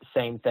books,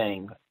 same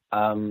thing.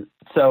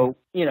 So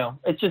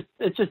it's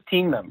just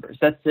team members.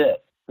 That's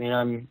it.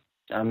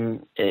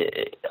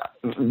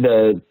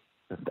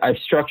 I've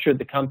structured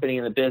the company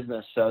and the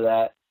business so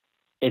that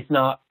it's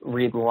not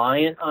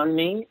reliant on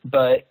me,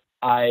 but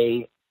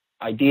I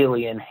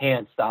ideally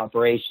enhance the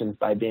operations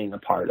by being a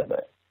part of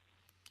it.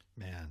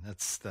 Man,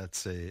 it's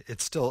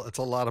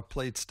a lot of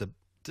plates to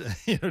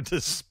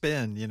to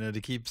spin,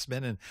 to keep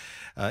spinning,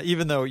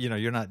 even though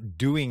you're not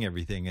doing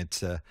everything.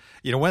 It's one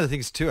of the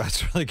things too. I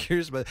was really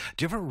curious about.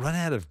 Do you ever run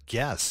out of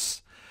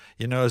guests?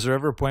 Is there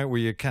ever a point where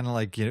you're kind of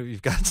like,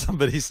 you've got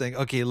somebody saying,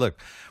 okay, look,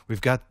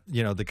 we've got,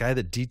 the guy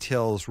that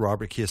details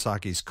Robert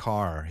Kiyosaki's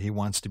car. He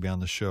wants to be on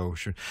the show.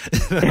 Sure.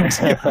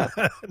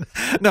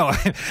 No,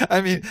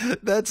 I mean,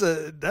 that's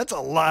a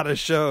lot of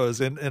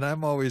shows. And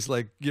I'm always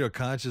like,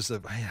 conscious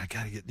of, hey, I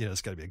got to get,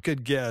 it's got to be a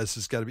good guest.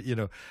 It's got to be,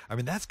 I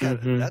mean, that's got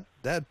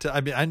I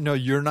mean, I know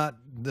you're not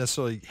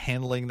necessarily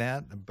handling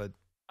that, but.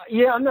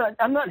 Yeah,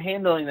 I'm not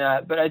handling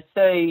that, but I'd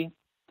say,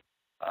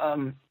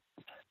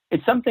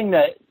 it's something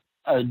that,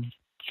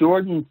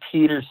 Jordan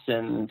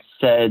Peterson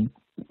said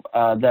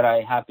that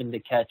I happened to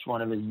catch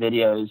one of his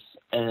videos,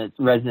 and it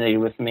resonated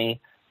with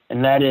me,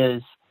 and that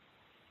is,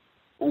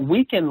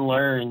 we can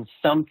learn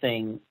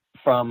something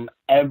from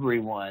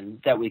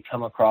everyone that we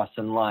come across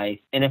in life,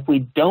 and if we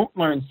don't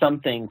learn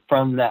something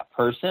from that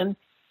person,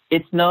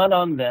 it's not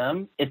on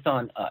them, it's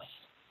on us.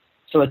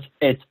 So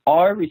it's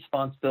our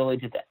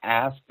responsibility to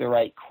ask the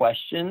right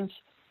questions.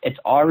 It's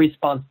our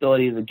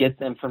responsibility to get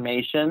the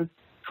information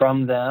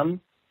from them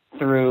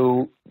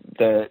through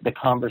the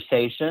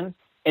conversation.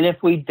 And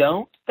if we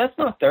don't, that's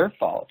not their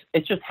fault.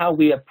 It's just how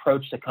we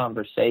approach the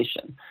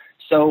conversation.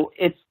 So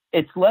it's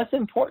less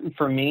important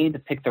for me to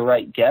pick the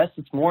right guest.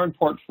 It's more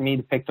important for me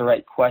to pick the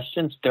right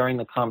questions during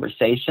the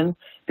conversation,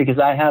 because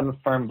I have a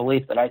firm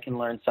belief that I can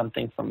learn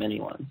something from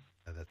anyone.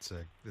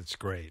 That's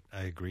great.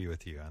 I agree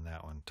with you on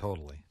that one.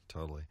 Totally.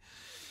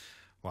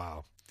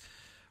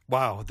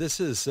 Wow, this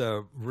is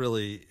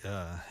really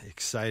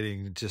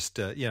exciting. Just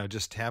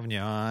just having you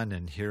on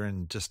and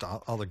hearing just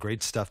all the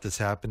great stuff that's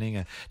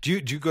happening. Do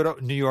you go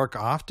to New York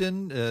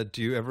often?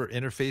 Do you ever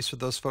interface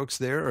with those folks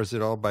there, or is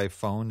it all by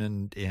phone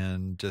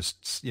and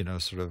just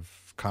sort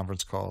of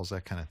conference calls,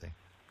 that kind of thing?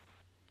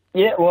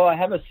 Yeah, well, I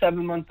have a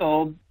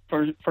 7-month-old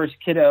first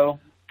kiddo,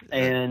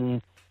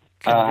 and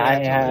I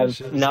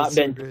have not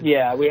been.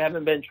 Yeah, we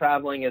haven't been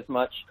traveling as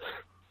much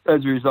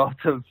as a result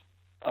of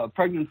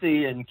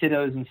pregnancy and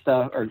kiddos and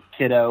stuff, or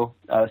kiddo,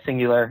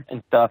 singular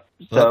and stuff.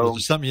 So, is there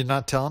something you're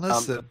not telling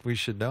us that we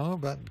should know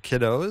about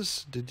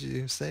kiddos? Did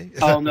you say?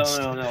 Oh, no.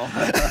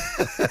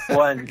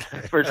 One,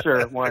 okay. For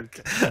sure. One.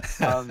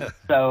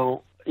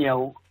 So,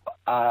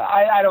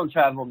 I don't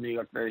travel to New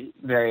York very,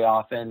 very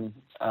often,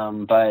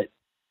 but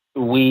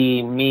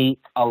we meet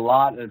a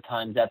lot of the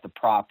times at the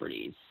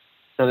properties.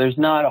 So there's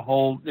not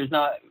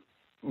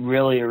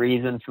really a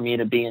reason for me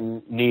to be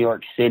in New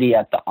York City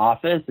at the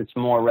office. It's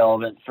more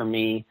relevant for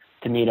me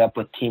to meet up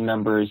with team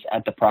members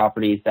at the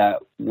properties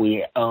that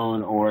we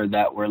own or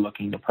that we're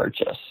looking to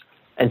purchase.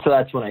 And so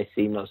that's when I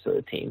see most of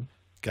the team.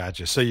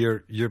 Gotcha. So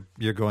you're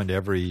going to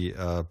every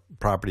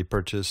property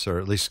purchase, or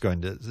at least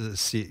going to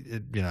see,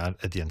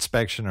 at the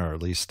inspection, or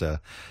at least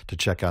to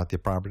check out the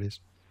properties?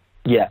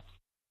 Yes.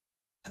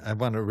 I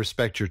want to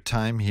respect your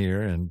time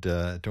here, and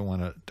don't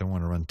want to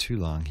run too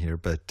long here.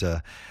 But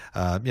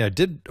I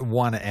did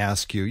want to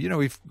ask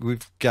you.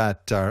 We've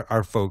got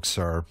our folks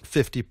are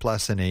 50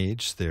 plus in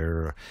age.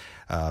 They're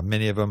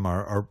many of them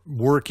are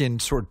working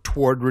sort of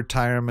toward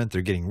retirement.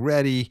 They're getting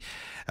ready.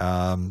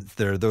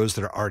 There are those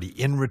that are already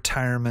in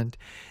retirement,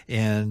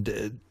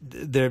 and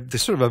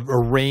there's sort of a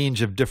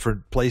range of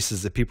different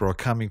places that people are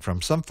coming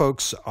from. Some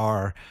folks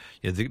are,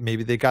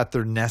 maybe they got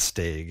their nest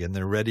egg and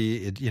they're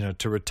ready,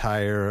 to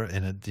retire,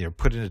 and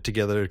putting it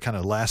together, kind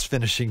of last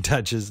finishing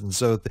touches, and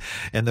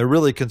they're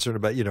really concerned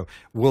about,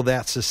 will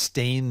that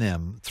sustain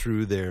them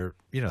through their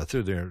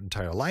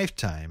entire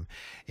lifetime,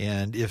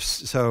 and if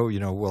so,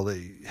 will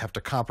they have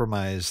to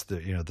compromise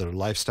their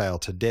lifestyle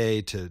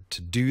today to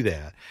do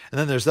that? And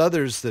then there's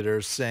others that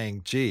are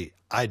saying, gee,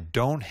 I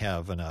don't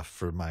have enough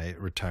for my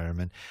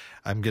retirement.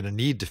 I'm going to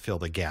need to fill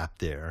the gap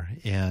there.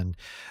 And,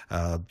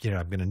 I'm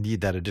going to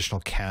need that additional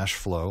cash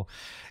flow.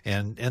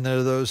 And there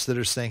are those that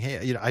are saying,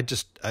 hey,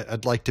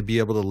 I'd like to be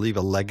able to leave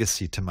a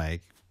legacy to my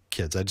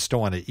kids. I just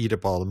don't want to eat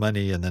up all the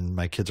money and then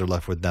my kids are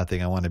left with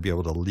nothing. I want to be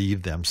able to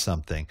leave them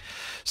something.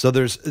 So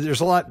there's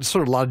a lot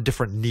of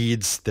different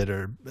needs that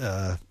are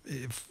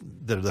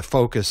the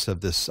focus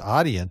of this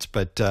audience.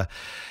 But,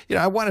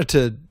 I wanted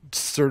to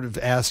sort of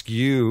ask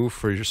you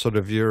for you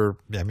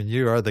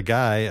are the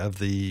guy of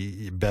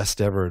the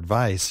best ever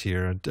advice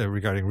here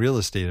regarding real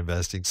estate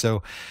investing.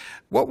 So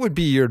what would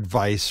be your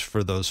advice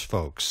for those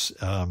folks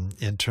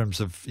in terms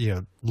of,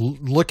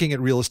 looking at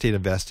real estate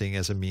investing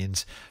as a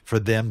means for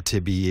them to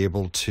be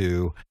able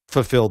to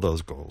fulfill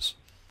those goals?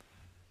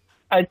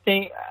 I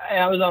think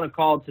I was on a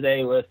call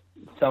today with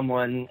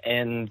someone,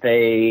 and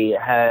they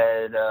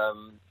had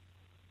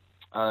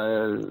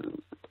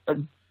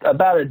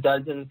about a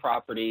dozen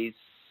properties,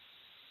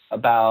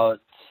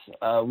 about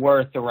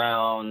worth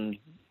around,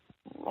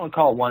 I'll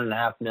call it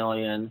 $1.5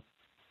 million,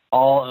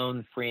 all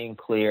owned free and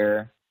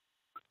clear.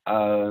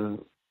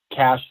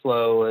 Cash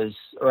flow is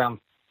around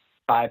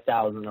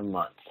 $5,000 a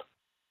month.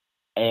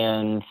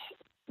 And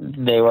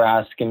they were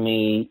asking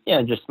me,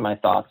 just my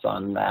thoughts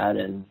on that,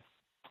 and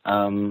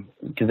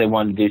because they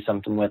wanted to do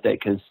something with it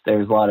because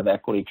there's a lot of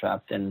equity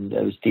trapped in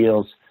those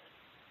deals.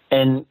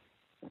 And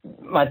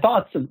my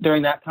thoughts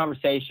during that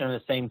conversation are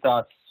the same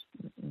thoughts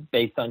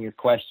based on your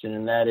question,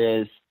 and that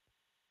is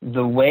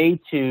the way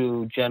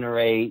to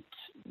generate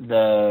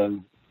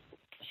the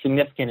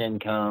significant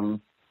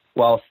income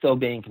while still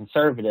being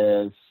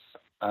conservative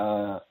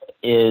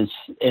is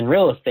in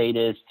real estate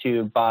is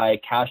to buy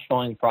cash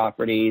flowing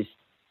properties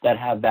that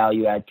have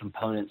value add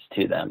components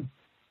to them.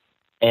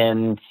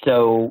 And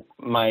so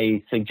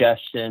my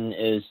suggestion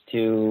is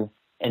to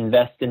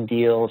invest in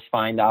deals,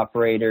 find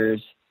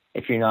operators.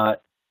 If you're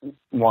not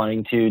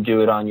wanting to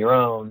do it on your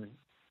own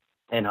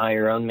and hire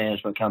your own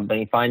management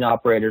company, find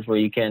operators where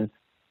you can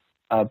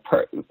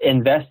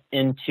invest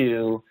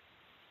into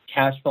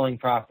cash flowing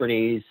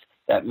properties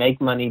that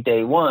make money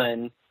day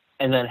one,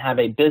 and then have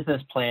a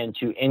business plan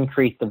to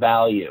increase the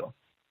value.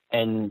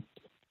 And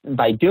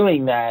by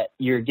doing that,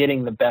 you're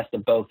getting the best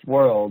of both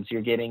worlds.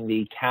 You're getting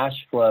the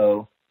cash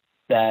flow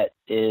that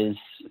is,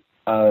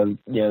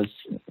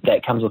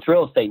 that comes with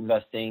real estate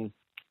investing,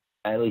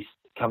 at least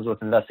comes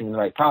with investing in the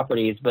right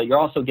properties, but you're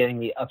also getting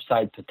the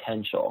upside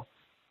potential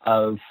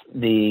of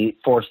the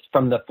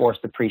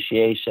forced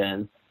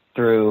appreciation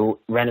through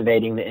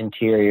renovating the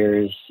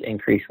interiors,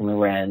 increasing the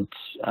rent,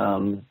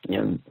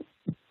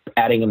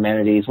 adding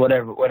amenities,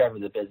 whatever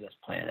the business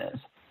plan is.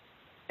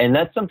 And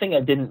that's something I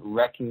didn't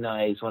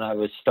recognize when I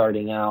was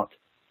starting out.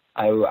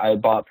 I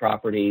bought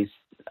properties,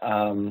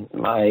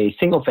 my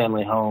single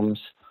family homes,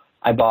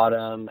 I bought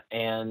them,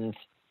 and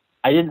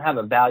I didn't have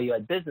a value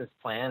add business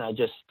plan. I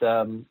just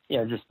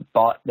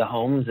bought the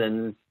homes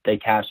and they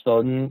cash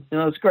flowed, and it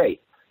was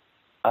great.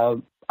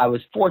 I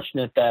was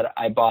fortunate that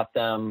I bought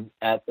them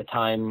at the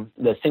time,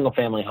 the single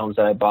family homes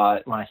that I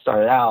bought when I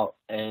started out,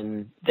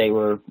 and they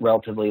were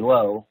relatively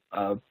low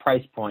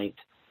price point,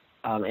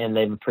 and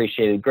they've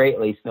appreciated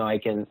greatly. So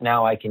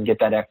now I can get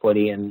that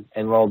equity and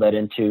roll that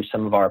into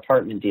some of our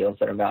apartment deals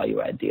that are value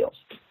add deals.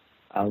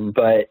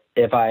 But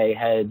if I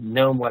had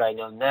known what I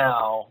know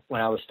now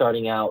when I was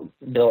starting out,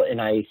 and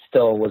I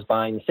still was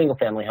buying single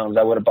family homes,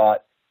 I would have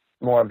bought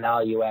more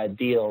value add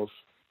deals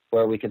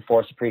where we could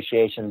force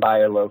appreciation, buy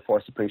or low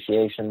force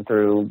appreciation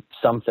through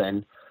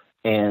something,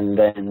 and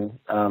then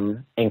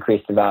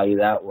increase the value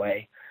that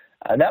way.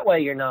 That way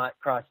you're not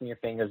crossing your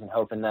fingers and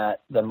hoping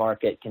that the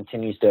market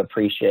continues to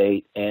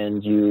appreciate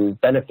and you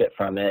benefit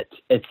from it.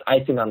 It's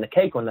icing on the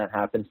cake when that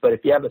happens, but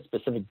if you have a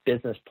specific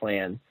business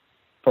plan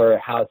for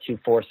how to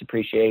force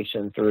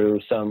appreciation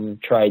through some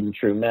tried and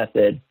true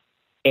method,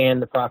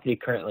 and the property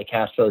currently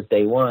cash flows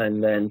day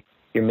one, then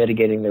you're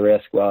mitigating the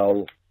risk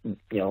while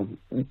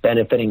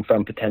benefiting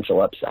from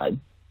potential upside.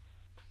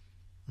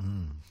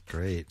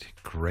 Great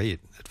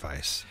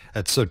advice.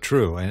 That's so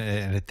true,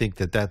 and I think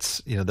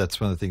that's one of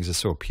the things that's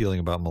so appealing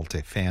about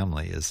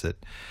multifamily is that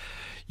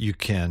you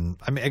can.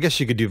 I mean, I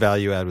guess you could do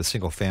value add with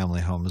single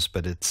family homes,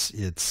 but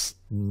it's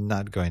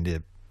not going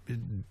to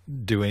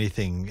do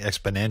anything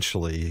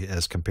exponentially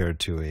as compared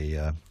to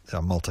a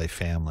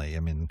multifamily. I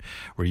mean,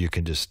 where you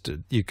could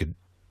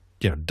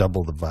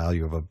double the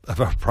value of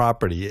a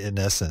property in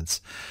essence,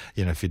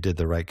 if you did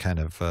the right kind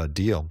of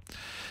deal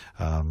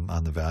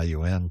on the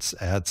value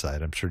add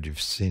side. I'm sure you've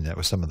seen that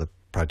with some of the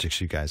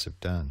projects you guys have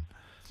done.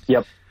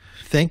 Yep.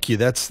 Thank you.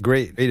 That's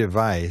great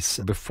advice.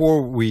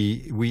 Before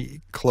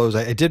we close,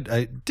 I did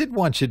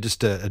want you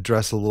just to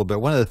address a little bit.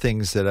 One of the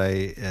things that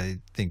I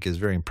think is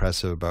very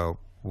impressive about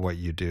what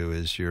you do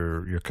is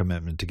your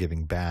commitment to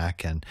giving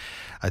back. And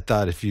I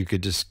thought if you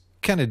could just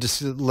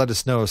let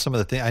us know some of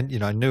the things.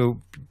 I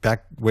knew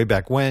way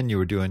back when you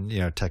were doing,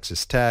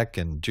 Texas Tech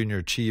and Junior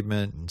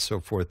Achievement and so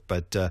forth.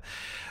 But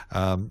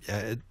I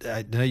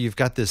know you've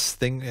got this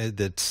thing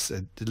that's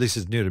at least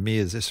is new to me,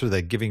 is sort of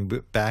like giving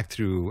back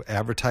through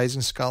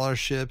advertising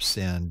scholarships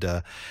and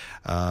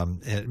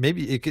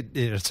maybe you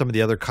could, some of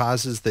the other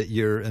causes that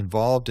you're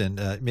involved in.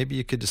 Maybe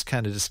you could just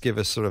give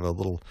us sort of a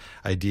little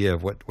idea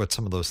of what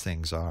some of those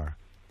things are.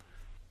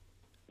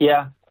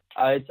 Yeah,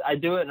 I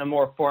do it in a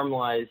more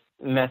formalized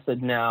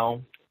method now.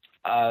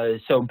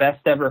 So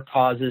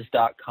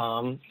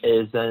bestevercauses.com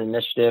is an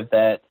initiative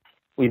that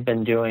we've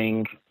been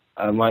doing.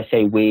 When I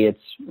say we, it's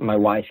my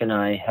wife and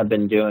I have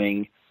been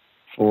doing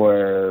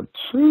for,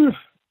 I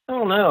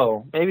don't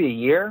know, maybe a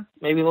year,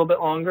 maybe a little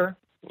bit longer.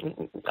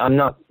 I'm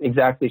not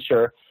exactly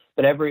sure.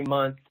 But every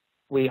month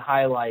we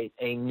highlight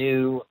a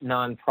new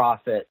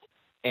nonprofit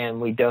and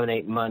we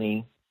donate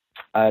money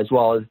as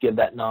well as give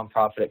that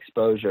nonprofit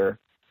exposure.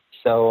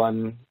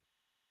 So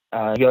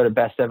go to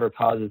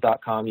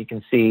bestevercauses.com. You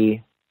can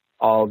see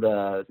all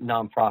the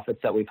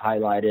nonprofits that we've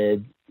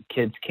highlighted.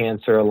 Kids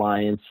Cancer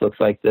Alliance looks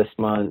like this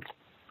month.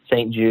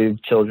 St.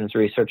 Jude Children's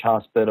Research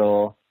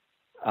Hospital.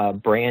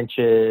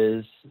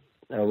 Branches,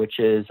 which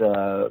is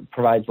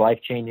provides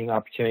life-changing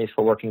opportunities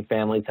for working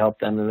families to help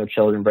them and their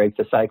children break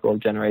the cycle of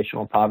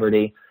generational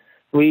poverty.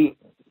 We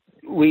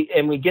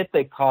get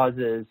the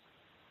causes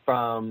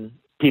from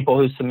people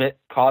who submit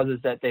causes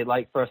that they'd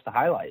like for us to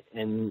highlight,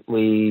 and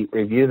we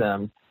review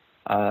them.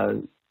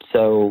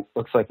 So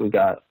looks like we've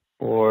got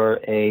 4,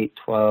 8,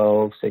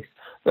 12,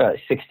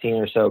 16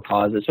 or so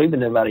causes. So we've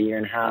been doing about a year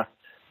and a half.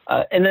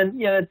 And then,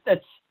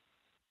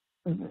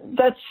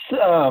 that's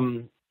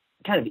kind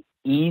of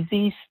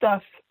easy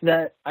stuff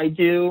that I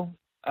do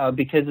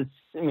because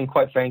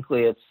quite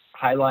frankly, it's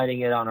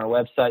highlighting it on our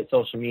website,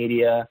 social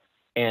media,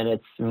 and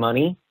it's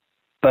money.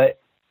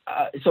 But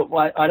so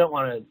I don't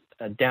want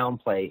to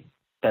downplay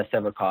Best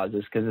Ever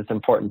Causes because it's an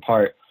important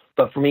part.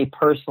 But for me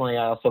personally,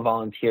 I also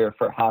volunteer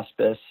for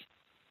hospice.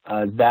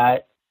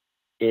 That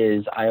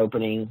is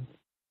eye-opening.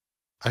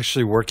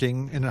 Actually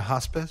working in a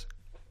hospice?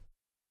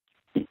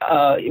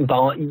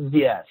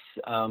 Yes.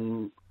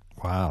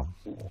 Wow.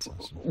 That's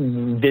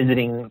awesome.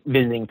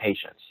 Visiting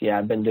patients. Yeah,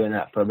 I've been doing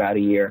that for about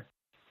a year.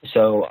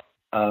 So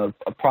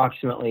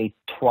approximately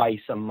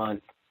twice a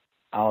month,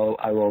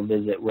 I will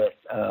visit with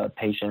a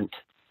patient.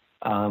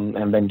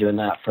 I've been doing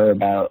that for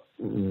about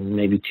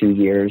maybe 2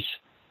 years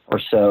or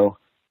so.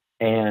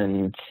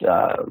 And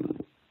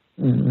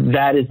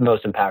that is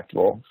most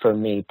impactful for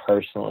me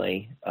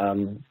personally,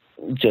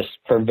 just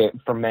for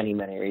many,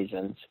 many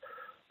reasons.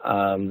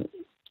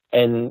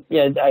 And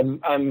yeah,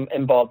 I'm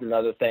involved in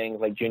other things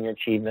like junior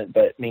achievement,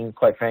 but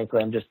quite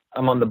frankly,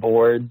 I'm on the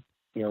board.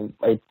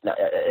 I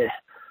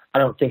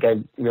don't think I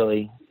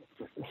really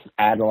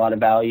add a lot of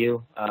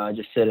value. I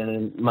just sit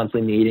in a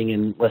monthly meeting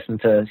and listen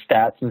to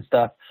stats and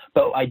stuff.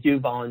 But I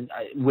do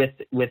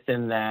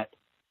within that.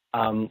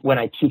 When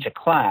I teach a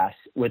class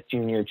with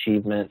junior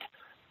achievement,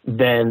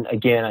 then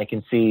again, I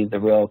can see the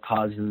real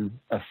cause and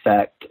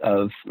effect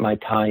of my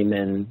time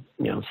and,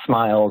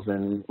 smiles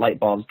and light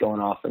bulbs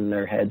going off in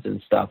their heads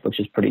and stuff, which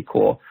is pretty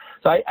cool.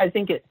 So I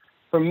think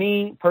for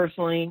me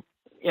personally,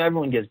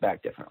 everyone gives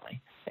back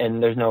differently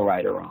and there's no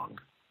right or wrong.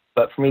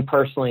 But for me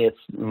personally, it's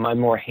my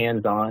more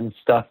hands-on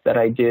stuff that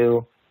I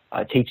do,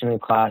 teaching in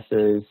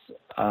classes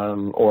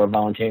or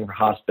volunteering for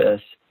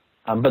hospice.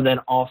 But then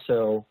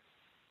also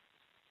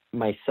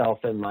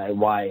myself and my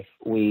wife,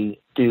 we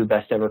do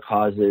Best Ever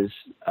Causes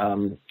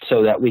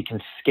so that we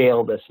can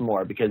scale this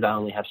more because I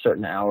only have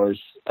certain hours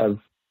of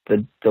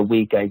the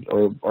week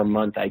or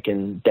month I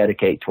can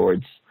dedicate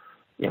towards,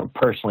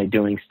 personally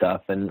doing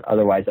stuff. And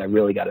otherwise I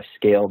really got to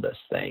scale this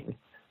thing.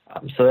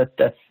 So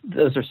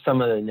those are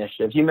some of the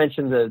initiatives. You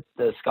mentioned the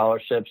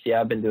scholarships. Yeah,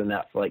 I've been doing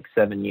that for like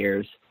 7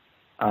 years,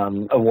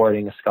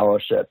 awarding a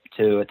scholarship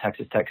to a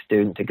Texas Tech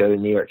student to go to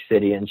New York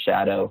City and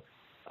shadow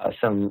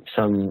some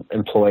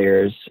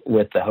employers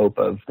with the hope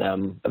of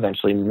them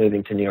eventually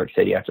moving to New York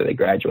City after they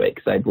graduate,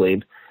 because I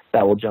believe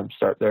that will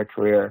jumpstart their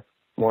career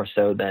more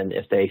so than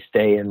if they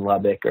stay in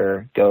Lubbock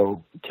or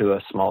go to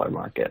a smaller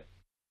market.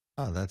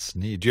 Oh, that's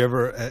neat. Do you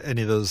ever,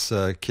 any of those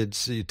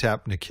kids, you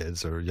tap into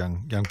kids or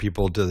young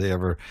people, do they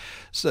ever,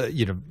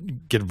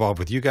 get involved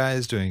with you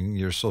guys doing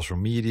your social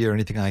media or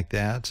anything like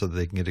that so that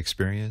they can get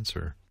experience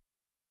or?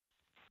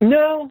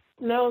 No,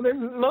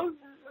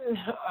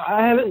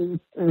 I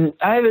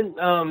haven't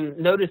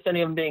noticed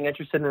any of them being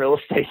interested in real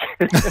estate.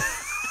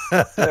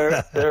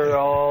 they're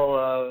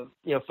all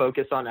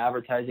focused on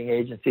advertising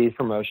agencies,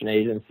 promotion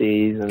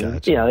agencies, and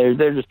gotcha.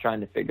 They're just trying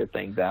to figure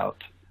things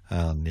out.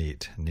 Oh,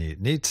 neat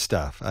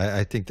stuff.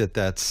 I think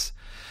that's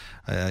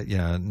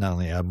not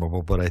only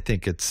admirable, but I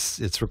think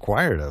it's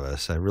required of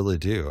us. I really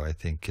do. I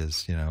think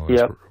as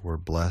we're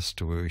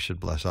blessed, we should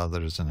bless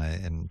others,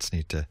 and it's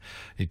neat to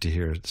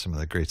hear some of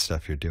the great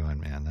stuff you're doing,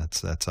 man.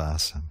 That's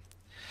awesome.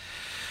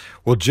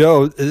 Well,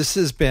 Joe, this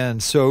has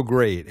been so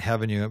great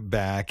having you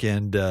back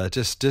and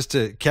just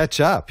to catch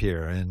up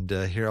here and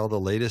hear all the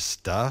latest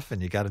stuff.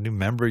 And you got a new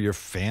member of your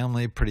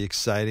family, pretty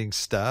exciting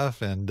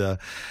stuff, and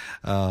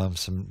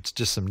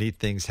some neat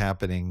things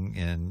happening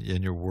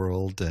in your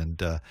world. And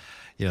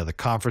the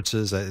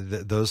conferences,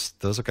 those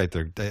look like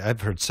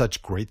I've heard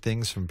such great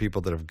things from people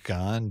that have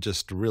gone.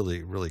 Just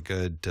really, really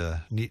good,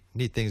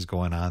 neat things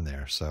going on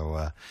there.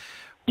 So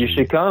you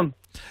should come.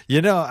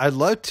 I'd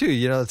love to.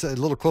 It's a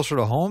little closer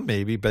to home,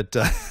 maybe, but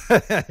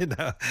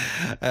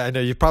I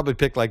know you probably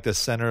pick like the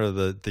center of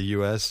the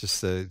U.S.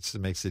 just it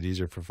makes it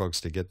easier for folks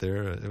to get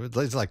there.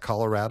 It's like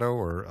Colorado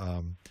or.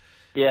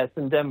 Yeah, it's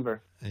in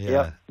Denver.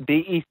 Yeah. Yep.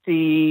 BEC.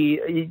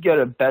 You go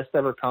to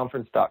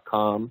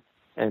besteverconference.com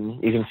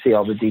and you can see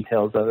all the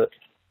details of it.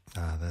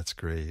 Ah, that's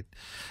great.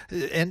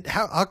 And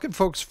how can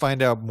folks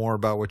find out more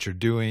about what you're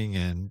doing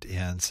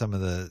and some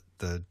of the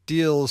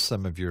deals,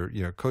 some of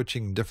your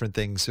coaching, different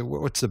things?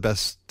 What's the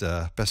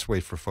best way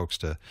for folks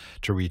to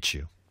reach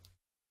you?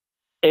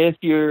 If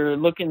you're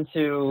looking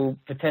to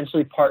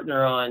potentially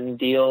partner on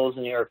deals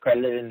and you're an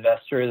accredited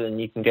investor, then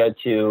you can go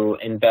to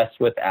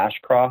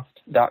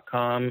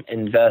investwithashcroft.com,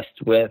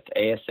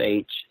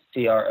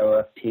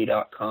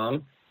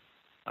 investwithashcroft.com.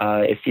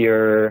 If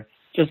you're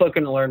just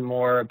looking to learn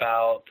more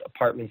about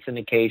apartment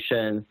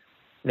syndication,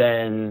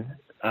 then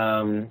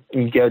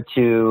you go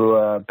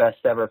to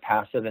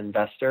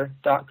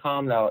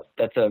besteverpassiveinvestor.com. Now,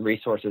 that's a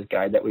resources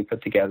guide that we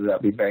put together that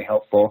would be very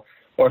helpful.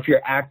 Or if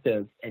you're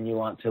active and you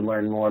want to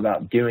learn more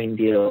about doing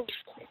deals,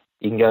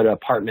 you can go to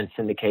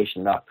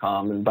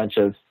apartmentsyndication.com and a bunch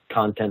of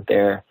content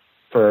there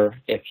for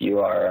if you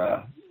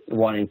are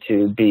wanting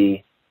to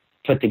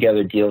put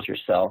together deals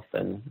yourself,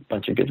 and a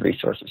bunch of good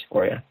resources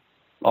for you.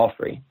 all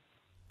free.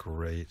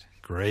 Great.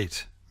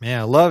 Man,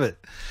 I love it.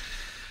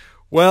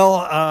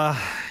 Well,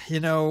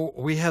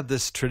 we have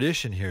this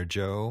tradition here,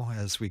 Joe,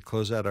 as we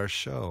close out our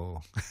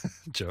show,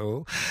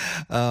 Joe,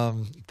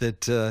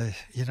 that,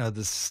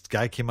 this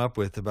guy came up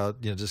with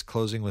about, just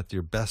closing with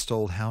your best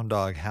old hound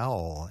dog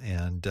howl.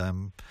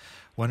 And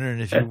wondering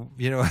if you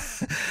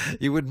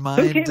wouldn't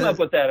mind. Who came up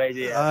with that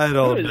idea? I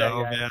don't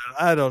know, man.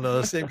 I don't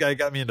know. The same guy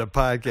got me into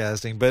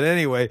podcasting. But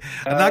anyway,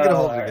 I'm not going to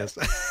hold you guys.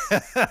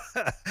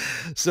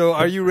 So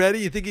are you ready?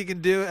 You think you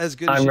can do as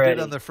good as you did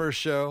on the first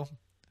show?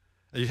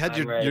 You had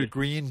your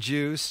green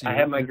juice. I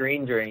have my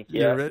green drink.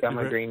 Yeah, got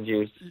my green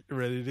juice.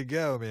 Ready to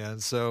go, man.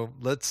 So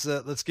let's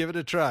give it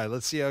a try.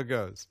 Let's see how it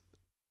goes.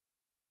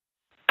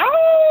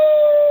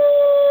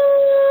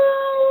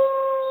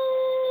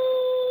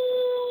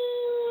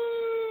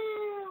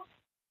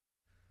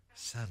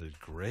 Sounded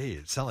great.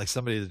 It sounded like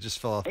somebody that just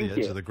fell off the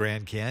edge of the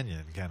Grand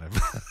Canyon, kind of.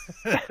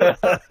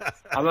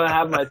 I'm going to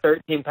have my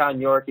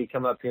 13-pound Yorkie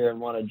come up here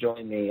and want to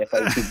join me if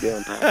I keep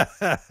doing that.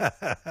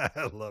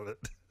 I love it.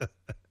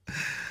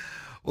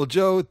 Well,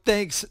 Joe,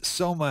 thanks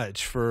so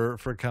much for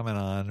coming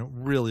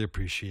on. Really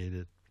appreciate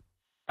it.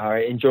 All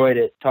right. Enjoyed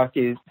it. Talk to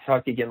you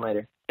again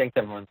later. Thanks,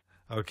 everyone.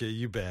 Okay,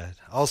 you bet.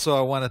 Also,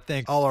 I want to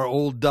thank all our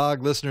old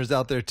dog listeners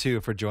out there,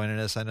 too, for joining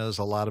us. I know there's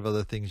a lot of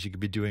other things you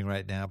could be doing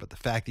right now, but the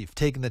fact that you've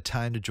taken the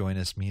time to join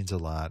us means a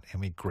lot, and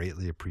we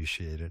greatly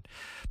appreciate it.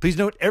 Please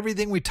note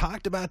everything we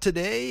talked about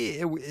today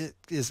it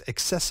is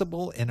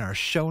accessible in our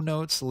show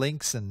notes.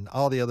 Links and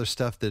all the other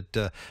stuff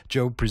that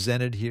Joe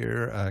presented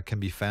here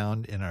can be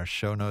found in our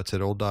show notes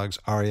at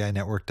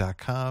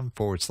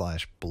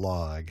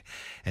olddogsreinetwork.com/blog,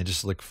 and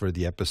just look for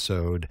the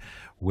episode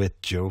with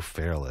Joe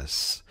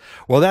Fairless.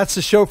 Well, that's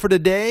the show for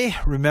today.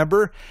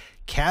 Remember,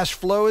 cash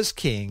flow is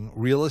king,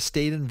 real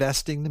estate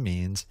investing the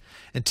means.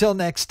 Until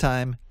next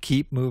time,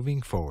 keep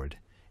moving forward,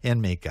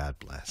 and may God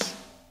bless.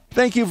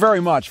 Thank you very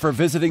much for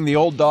visiting the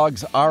Old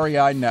Dogs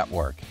REI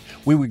Network.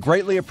 We would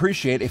greatly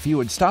appreciate if you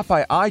would stop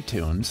by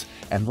iTunes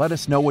and let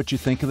us know what you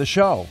think of the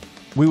show.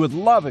 We would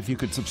love if you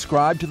could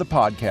subscribe to the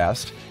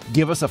podcast,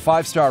 give us a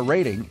 5-star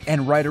rating,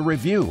 and write a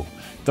review.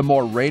 The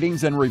more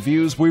ratings and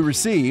reviews we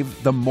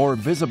receive, the more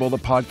visible the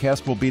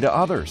podcast will be to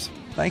others.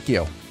 Thank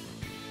you.